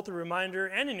is both a reminder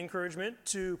and an encouragement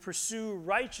to pursue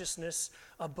righteousness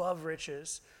above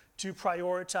riches, to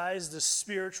prioritize the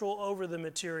spiritual over the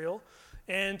material,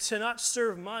 and to not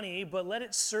serve money, but let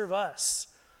it serve us.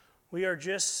 We are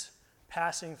just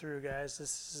passing through, guys.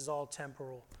 This is all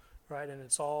temporal, right? And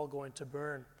it's all going to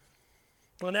burn.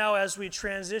 Well, now as we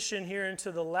transition here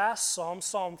into the last psalm,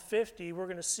 Psalm 50, we're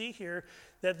going to see here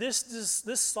that this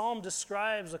psalm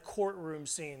describes a courtroom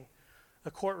scene.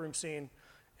 A courtroom scene.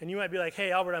 And you might be like,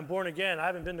 hey, Albert, I'm born again. I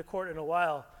haven't been to court in a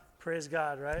while. Praise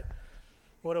God, right?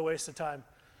 What a waste of time.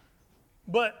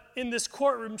 But in this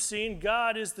courtroom scene,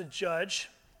 God is the judge,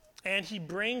 and he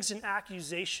brings an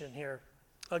accusation here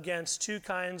against two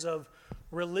kinds of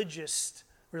religious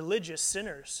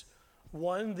sinners.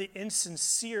 One, the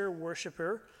insincere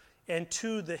worshiper, and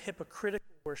two, the hypocritical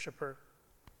worshiper.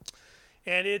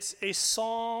 And it's a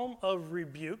psalm of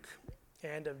rebuke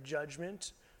and of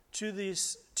judgment to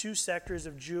these two sectors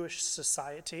of Jewish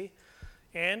society.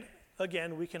 And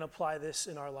again, we can apply this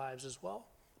in our lives as well.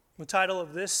 The title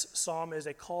of this psalm is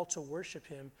A Call to Worship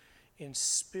Him in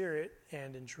Spirit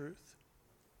and in Truth.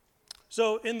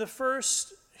 So in the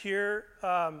first here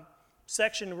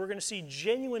section, we're going to see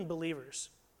genuine believers.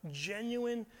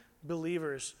 Genuine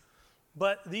believers.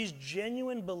 But these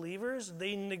genuine believers,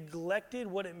 they neglected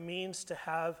what it means to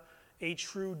have a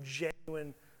true,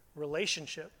 genuine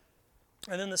relationship.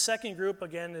 And then the second group,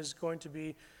 again, is going to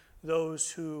be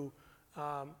those who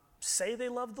say they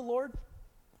love the Lord,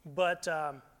 but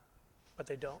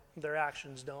they don't. Their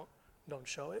actions don't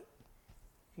show it.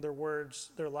 Their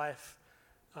words, their life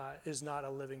is not a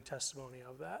living testimony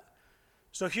of that.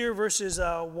 So here, verses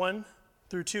 1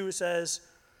 through 2, it says,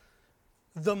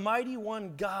 "The mighty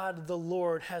one, God the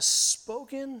Lord, has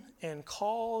spoken and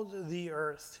called the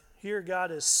earth." Here God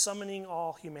is summoning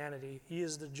all humanity. He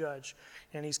is the judge,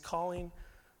 and he's calling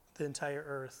the entire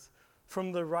earth.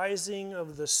 From the rising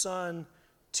of the sun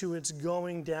to its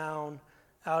going down,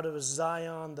 out of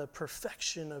Zion, the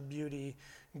perfection of beauty,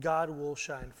 God will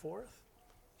shine forth.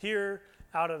 Here,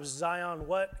 out of Zion,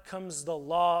 what comes? The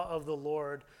law of the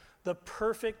Lord, the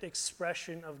perfect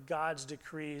expression of God's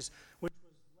decrees, which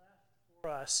was left for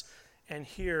us, and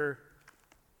here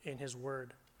in his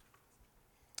word.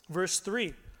 Verse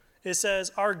 3, it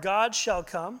says, "Our God shall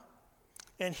come,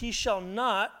 and he shall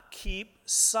not keep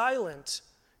silent."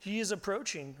 He is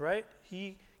approaching, right?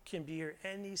 He can be here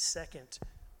any second,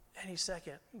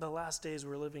 the last days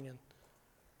we're living in.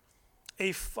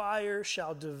 A fire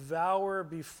shall devour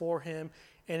before him,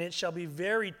 and it shall be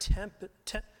very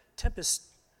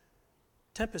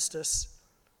tempestuous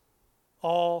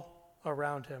all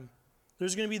around him.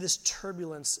 There's going to be this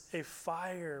turbulence, a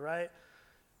fire, right?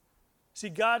 See,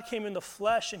 God came in the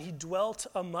flesh and he dwelt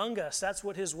among us. That's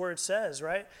what his word says,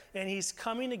 right? And he's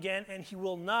coming again, and he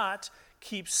will not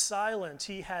keep silent.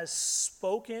 He has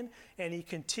spoken and he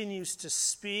continues to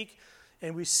speak.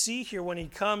 And we see here when he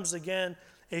comes again,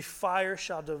 a fire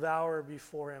shall devour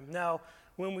before him. Now,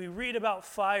 when we read about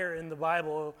fire in the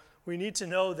Bible, we need to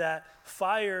know that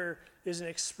fire is an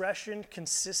expression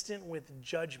consistent with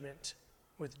judgment.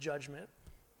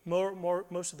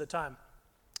 Most of the time.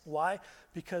 Why?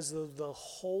 Because of the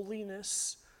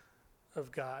holiness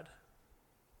of God.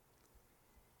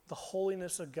 The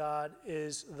holiness of God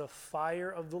is the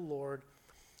fire of the Lord.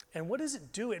 And what does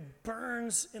it do? It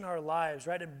burns in our lives,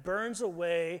 right? It burns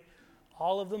away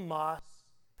all of the moss.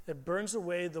 It burns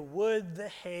away the wood, the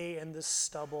hay, and the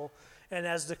stubble. And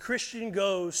as the Christian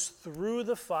goes through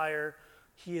the fire,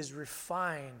 he is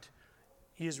refined.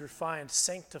 He is refined,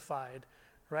 sanctified,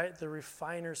 right? The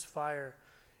refiner's fire.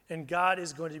 And God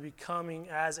is going to be coming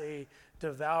as a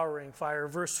devouring fire.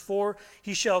 Verse 4,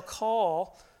 he shall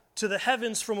call to the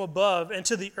heavens from above and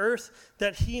to the earth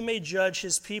that he may judge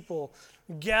his people.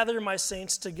 Gather my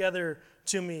saints together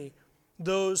to me,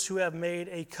 those who have made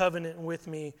a covenant with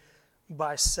me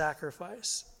by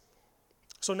sacrifice.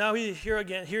 So now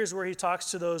here's where he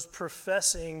talks to those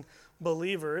professing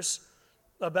believers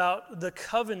about the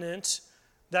covenant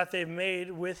that they've made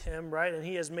with him, right? And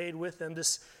he has made with them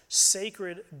this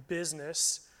sacred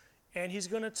business. And he's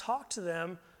going to talk to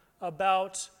them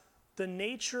about the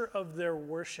nature of their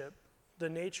worship.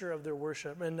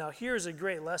 And now here's a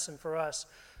great lesson for us,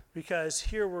 because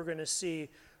here we're going to see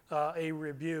a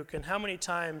rebuke. And how many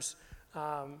times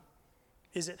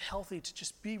is it healthy to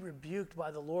just be rebuked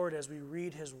by the Lord as we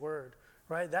read his word,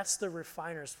 right? That's the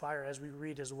refiner's fire as we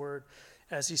read his word,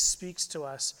 as he speaks to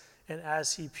us and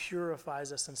as he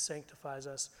purifies us and sanctifies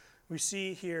us. We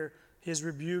see here his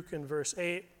rebuke in verse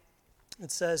 8.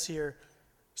 It says here,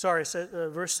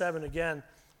 verse 7 again.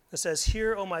 It says,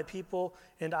 "Hear, O my people,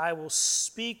 and I will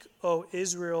speak, O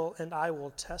Israel, and I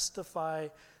will testify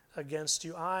against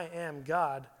you. I am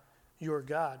God, your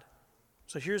God."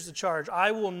 So here's the charge.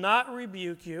 "I will not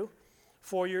rebuke you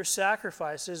for your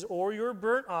sacrifices or your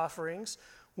burnt offerings,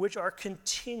 which are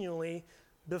continually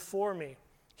before me."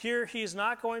 Here, he's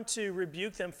not going to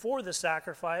rebuke them for the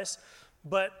sacrifice,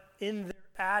 but in their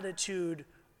attitude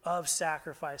of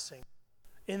sacrificing.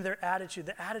 In their attitude,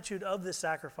 the attitude of the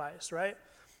sacrifice, right?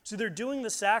 So they're doing the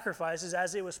sacrifices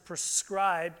as it was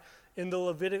prescribed in the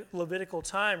Levitical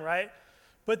time, right?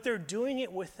 But they're doing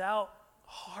it without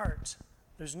heart.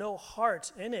 There's no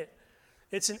heart in it.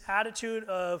 It's an attitude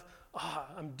of,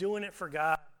 I'm doing it for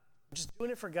God. I'm just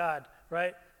doing it for God,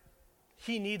 right?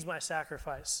 He needs my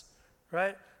sacrifice,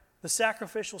 right? The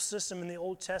sacrificial system in the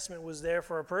Old Testament was there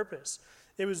for a purpose.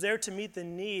 It was there to meet the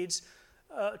needs,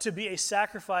 to be a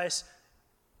sacrifice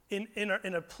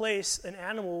in a place, an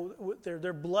animal,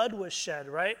 their blood was shed,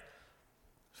 right?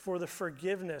 For the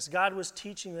forgiveness. God was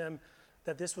teaching them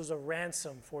that this was a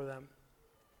ransom for them.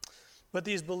 But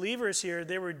these believers here,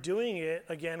 they were doing it,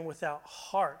 again, without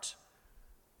heart.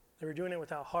 They were doing it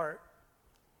without heart.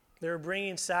 They were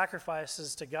bringing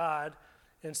sacrifices to God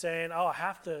and saying, I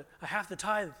have to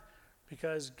tithe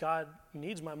because God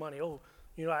needs my money.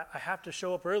 I have to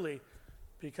show up early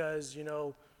because,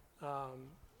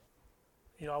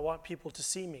 I want people to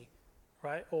see me,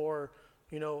 right? Or,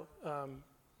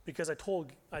 because I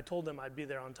told them I'd be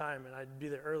there on time and I'd be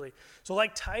there early. So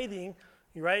like tithing,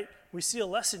 right? We see a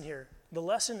lesson here. The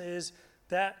lesson is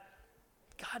that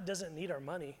God doesn't need our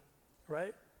money,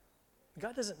 right?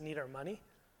 God doesn't need our money.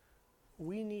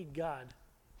 We need God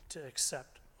to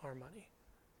accept our money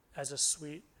as a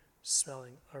sweet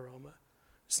smelling aroma.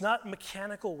 It's not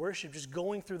mechanical worship, just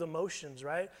going through the motions,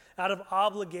 right? Out of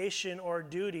obligation or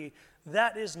duty.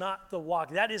 That is not the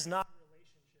walk. That is not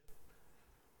relationship.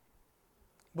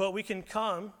 But we can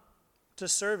come to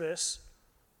service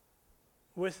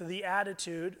with the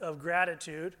attitude of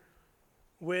gratitude,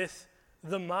 with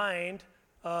the mind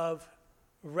of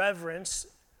reverence,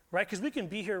 right? Because we can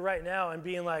be here right now and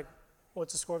being like,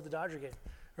 what's the score of the Dodger game,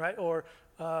 right? Or,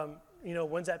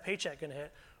 when's that paycheck going to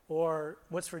hit? Or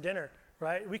what's for dinner,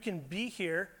 right? We can be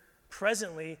here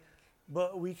presently,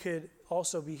 but we could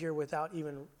also be here without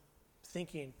even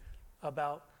thinking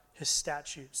about his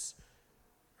statutes,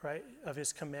 right? Of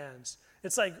his commands.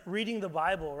 It's like reading the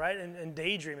Bible, right? And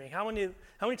daydreaming. How many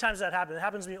times does that happen? It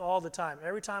happens to me all the time.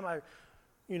 Every time I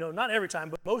not every time,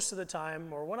 but most of the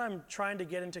time, or when I'm trying to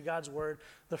get into God's word,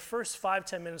 the first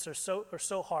 5-10 minutes are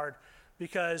so hard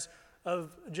because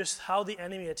of just how the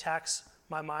enemy attacks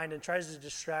my mind and tries to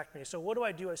distract me. So what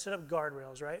do? I set up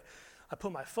guardrails, right? I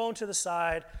put my phone to the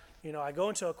side. I go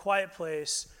into a quiet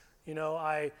place.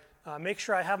 I make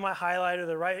sure I have my highlighter,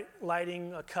 the right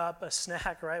lighting, a cup, a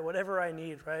snack, right? Whatever I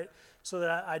need, right? So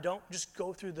that I don't just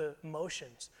go through the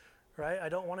motions, right? I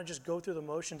don't want to just go through the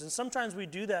motions. And sometimes we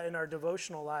do that in our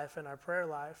devotional life and our prayer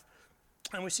life.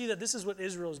 And we see that this is what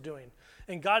Israel is doing.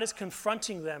 And God is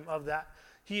confronting them of that.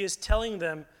 He is telling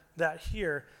them that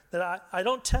here, that I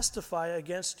don't testify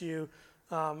against you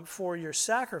for your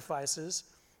sacrifices,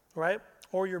 right?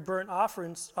 Or your burnt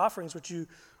offerings, which you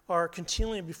are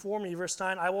continually before me. Verse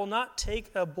 9, I will not take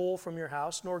a bull from your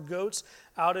house, nor goats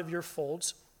out of your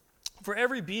folds. For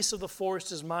every beast of the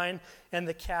forest is mine, and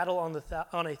the cattle on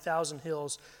 1,000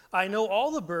 hills. I know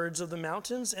all the birds of the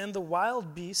mountains, and the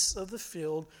wild beasts of the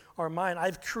field are mine.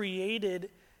 I've created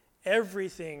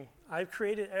everything.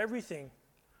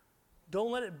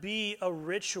 Don't let it be a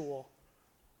ritual,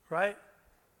 right?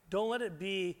 Don't let it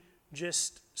be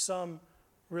just some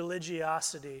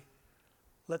religiosity.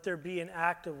 Let there be an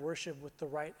act of worship with the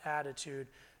right attitude.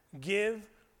 Give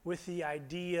with the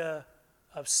idea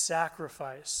of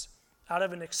sacrifice. Out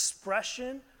of an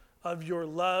expression of your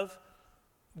love,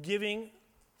 giving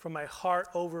from my heart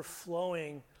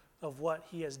overflowing of what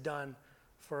he has done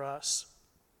for us.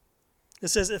 It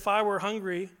says, if I were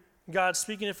hungry, God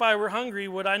speaking, if I were hungry,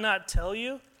 would I not tell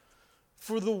you?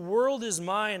 For the world is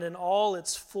mine and all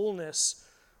its fullness.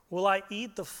 Will I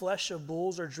eat the flesh of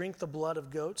bulls or drink the blood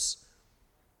of goats?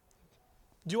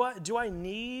 Do I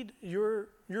need your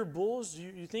bulls?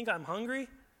 You think I'm hungry,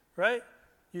 right?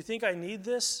 You think I need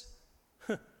this?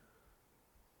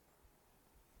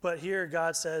 But here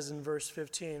God says in verse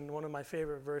 15, one of my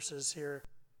favorite verses here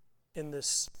in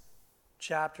this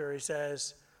chapter, he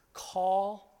says,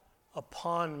 call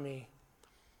upon me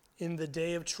in the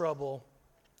day of trouble,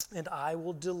 and I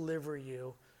will deliver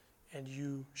you, and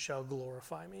you shall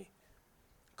glorify me.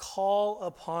 Call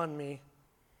upon me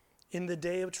in the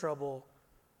day of trouble,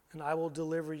 and I will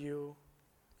deliver you,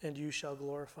 and you shall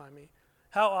glorify me.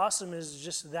 How awesome is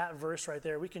just that verse right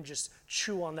there? We can just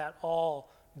chew on that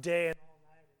all day and all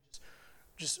night, and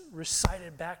just recite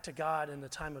it back to God in the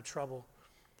time of trouble.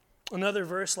 Another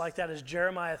verse like that is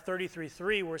Jeremiah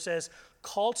 33:3, where it says,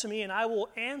 call to me, and I will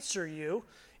answer you,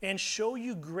 and show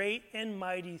you great and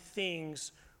mighty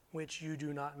things which you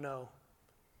do not know.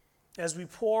 As we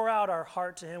pour out our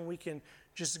heart to him, we can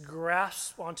just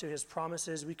grasp onto his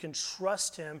promises. We can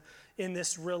trust him in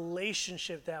this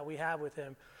relationship that we have with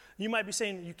him. You might be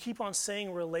saying, you keep on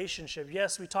saying relationship.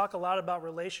 Yes, we talk a lot about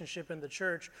relationship in the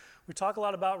church. We talk a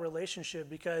lot about relationship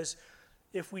because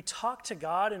if we talk to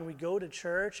God and we go to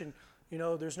church and,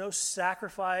 there's no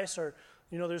sacrifice or,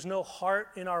 there's no heart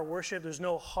in our worship, there's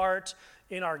no heart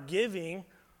in our giving,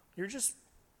 you're just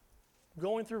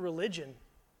going through religion.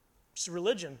 It's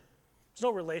religion. There's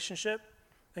no relationship.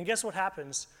 And guess what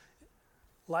happens?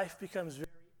 Life becomes very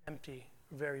empty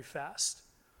very fast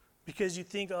because you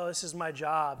think, oh, this is my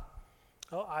job.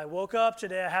 Oh, I woke up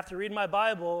today. I have to read my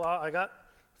Bible. I got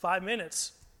 5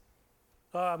 minutes.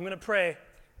 I'm going to pray.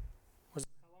 How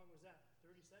long was that?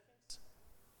 30 seconds?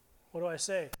 What do I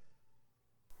say?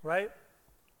 Right?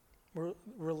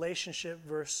 Relationship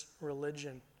versus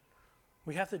religion.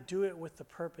 We have to do it with the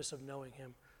purpose of knowing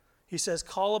him. He says,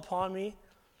 call upon me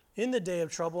in the day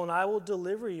of trouble, and I will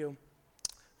deliver you.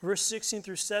 Verse 16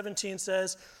 through 17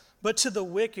 says, but to the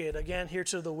wicked, again here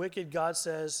to the wicked, God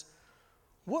says,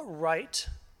 what right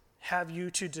have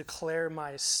you to declare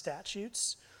my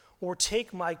statutes or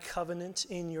take my covenant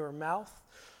in your mouth?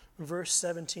 Verse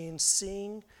 17,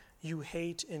 seeing you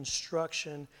hate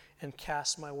instruction and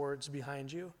cast my words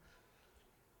behind you.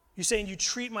 You're saying you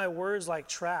treat my words like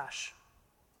trash.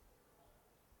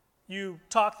 You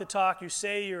talk the talk, you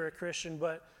say you're a Christian,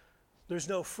 but there's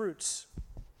no fruits.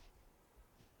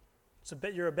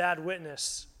 You're a bad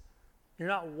witness. You're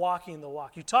not walking the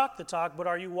walk. You talk the talk, but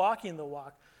are you walking the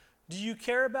walk? Do you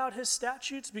care about his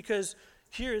statutes? Because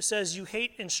here it says you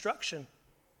hate instruction.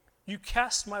 You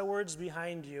cast my words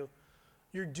behind you.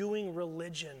 You're doing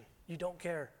religion. You don't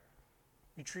care.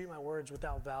 You treat my words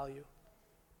without value.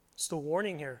 It's the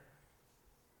warning here.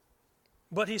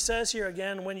 But he says here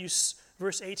again,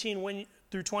 verse 18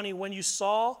 through 20, when you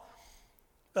saw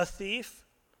a thief,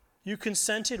 you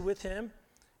consented with him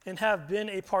and have been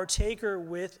a partaker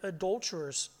with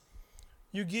adulterers.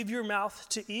 You give your mouth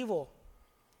to evil,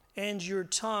 and your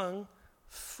tongue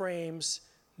frames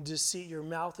deceit. Your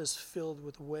mouth is filled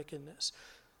with wickedness.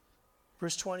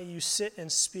 Verse 20, you sit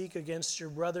and speak against your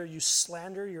brother. You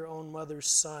slander your own mother's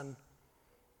son.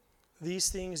 These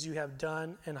things you have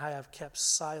done, and I have kept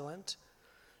silent.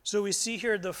 So we see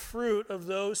here the fruit of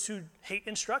those who hate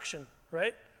instruction,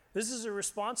 right? This is a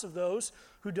response of those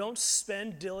who don't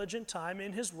spend diligent time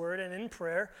in his word and in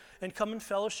prayer and come in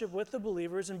fellowship with the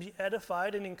believers and be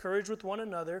edified and encouraged with one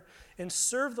another and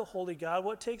serve the holy God.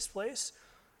 What takes place?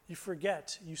 You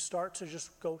forget. You start to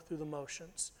just go through the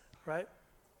motions, right?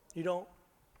 You don't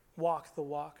walk the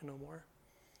walk no more.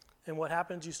 And what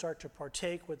happens? You start to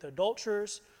partake with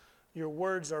adulterers. Your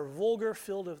words are vulgar,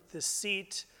 filled with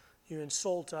deceit. You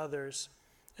insult others.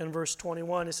 In verse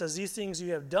 21, it says, these things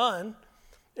you have done,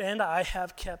 and I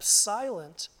have kept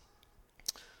silent.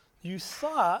 You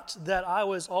thought that I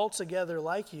was altogether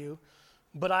like you,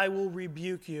 but I will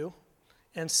rebuke you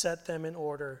and set them in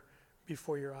order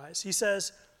before your eyes. He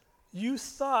says, you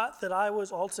thought that I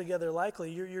was altogether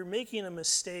likely. You're making a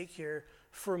mistake here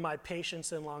for my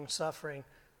patience and long suffering,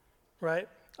 right?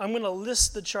 I'm going to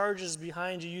list the charges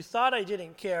behind you. You thought I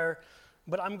didn't care,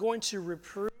 but I'm going to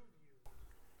reprove you.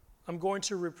 I'm going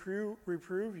to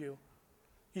reprove you.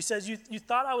 He says, you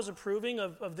thought I was approving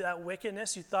of that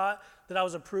wickedness. You thought that I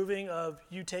was approving of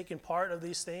you taking part of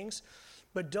these things.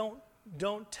 But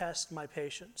don't test my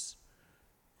patience,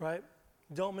 right?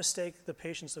 Don't mistake the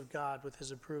patience of God with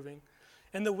his approving.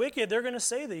 And the wicked, they're going to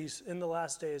say these in the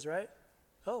last days, right?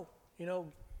 Oh,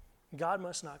 God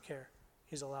must not care.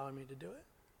 He's allowing me to do it.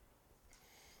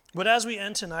 But as we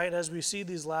end tonight, as we see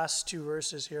these last two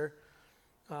verses here,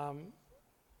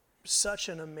 such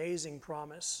an amazing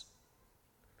promise.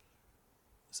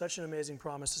 Such an amazing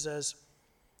promise. It says,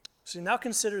 so now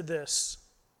consider this,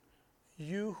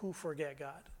 you who forget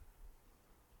God,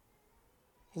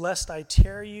 lest I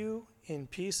tear you in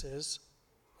pieces.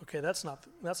 Okay, that's not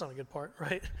a good part,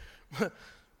 right?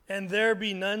 And there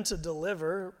be none to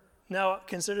deliver. Now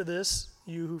consider this,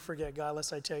 you who forget God,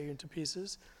 lest I tear you into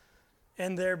pieces.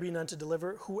 And there be none to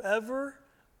deliver. Whoever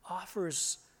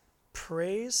offers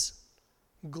praise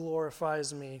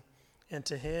glorifies me. And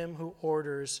to him who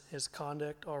orders his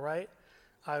conduct aright,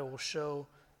 I will show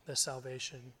the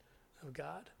salvation of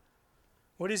God.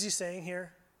 What is he saying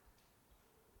here?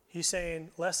 He's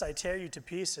saying, lest I tear you to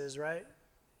pieces, right?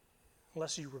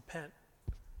 Unless you repent.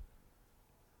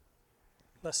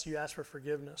 Unless you ask for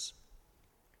forgiveness.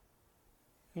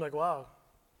 I'm like, wow,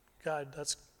 God,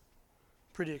 that's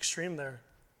pretty extreme there.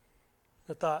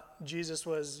 I thought Jesus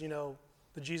was,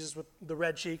 the Jesus with the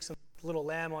red cheeks and the little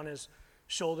lamb on his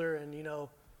shoulder, and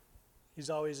he's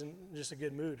always in just a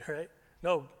good mood, right?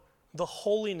 No, the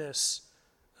holiness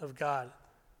of God,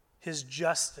 his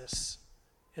justice,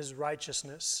 his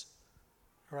righteousness,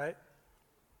 right?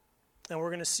 And we're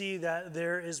going to see that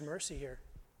there is mercy here.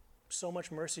 So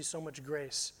much mercy, so much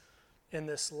grace in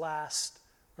this last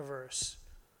verse.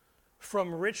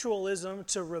 From ritualism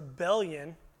to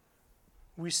rebellion,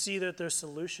 we see that there's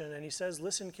solution. And he says,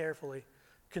 listen carefully.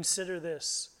 Consider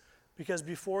this. Because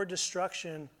before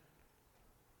destruction,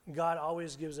 God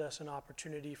always gives us an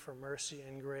opportunity for mercy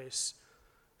and grace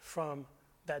from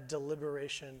that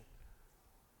deliberation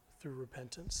through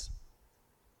repentance.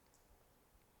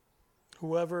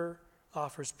 Whoever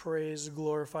offers praise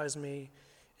glorifies me,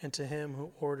 and to him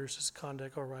who orders his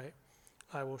conduct aright,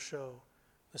 I will show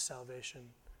the salvation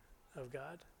of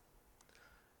God.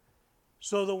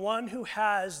 So the one who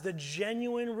has the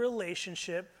genuine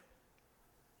relationship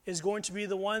is going to be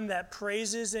the one that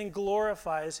praises and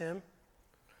glorifies him.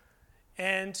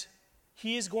 And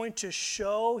he is going to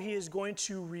show, he is going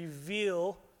to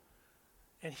reveal,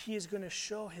 and he is going to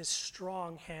show his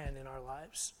strong hand in our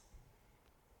lives.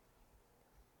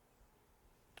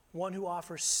 One who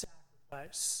offers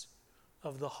sacrifice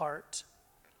of the heart.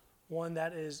 One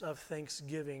that is of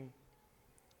thanksgiving.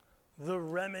 The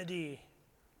remedy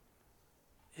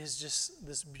is just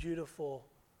this beautiful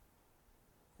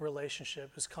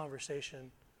relationship, this conversation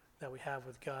that we have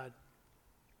with God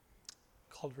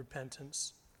called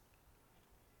repentance.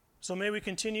 So may we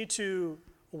continue to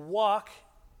walk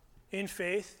in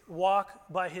faith, walk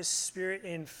by his Spirit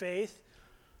in faith,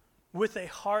 with a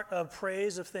heart of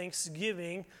praise, of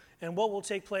thanksgiving, and what will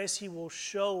take place, he will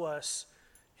show us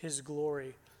his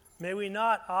glory. May we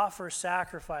not offer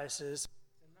sacrifices.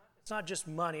 It's not just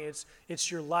money, it's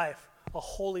your life, a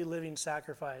holy living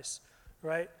sacrifice,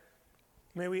 right?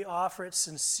 May we offer it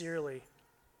sincerely,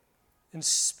 in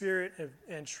spirit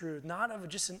and truth, not of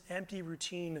just an empty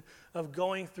routine of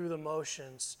going through the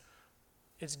motions.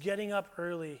 It's getting up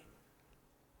early,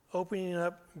 opening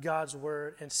up God's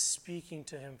word and speaking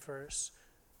to him first.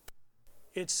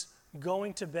 It's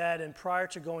going to bed, and prior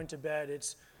to going to bed,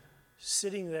 it's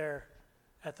sitting there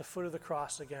at the foot of the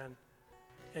cross again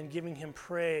and giving him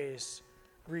praise,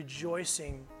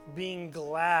 rejoicing, being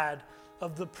glad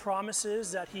of the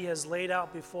promises that he has laid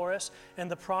out before us and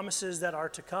the promises that are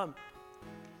to come.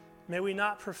 May we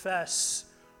not profess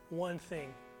one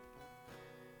thing,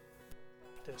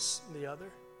 practice the other.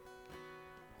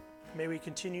 May we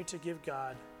continue to give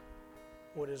God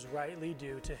what is rightly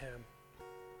due to him,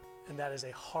 and that is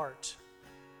a heart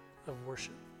of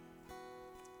worship.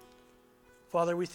 Father, we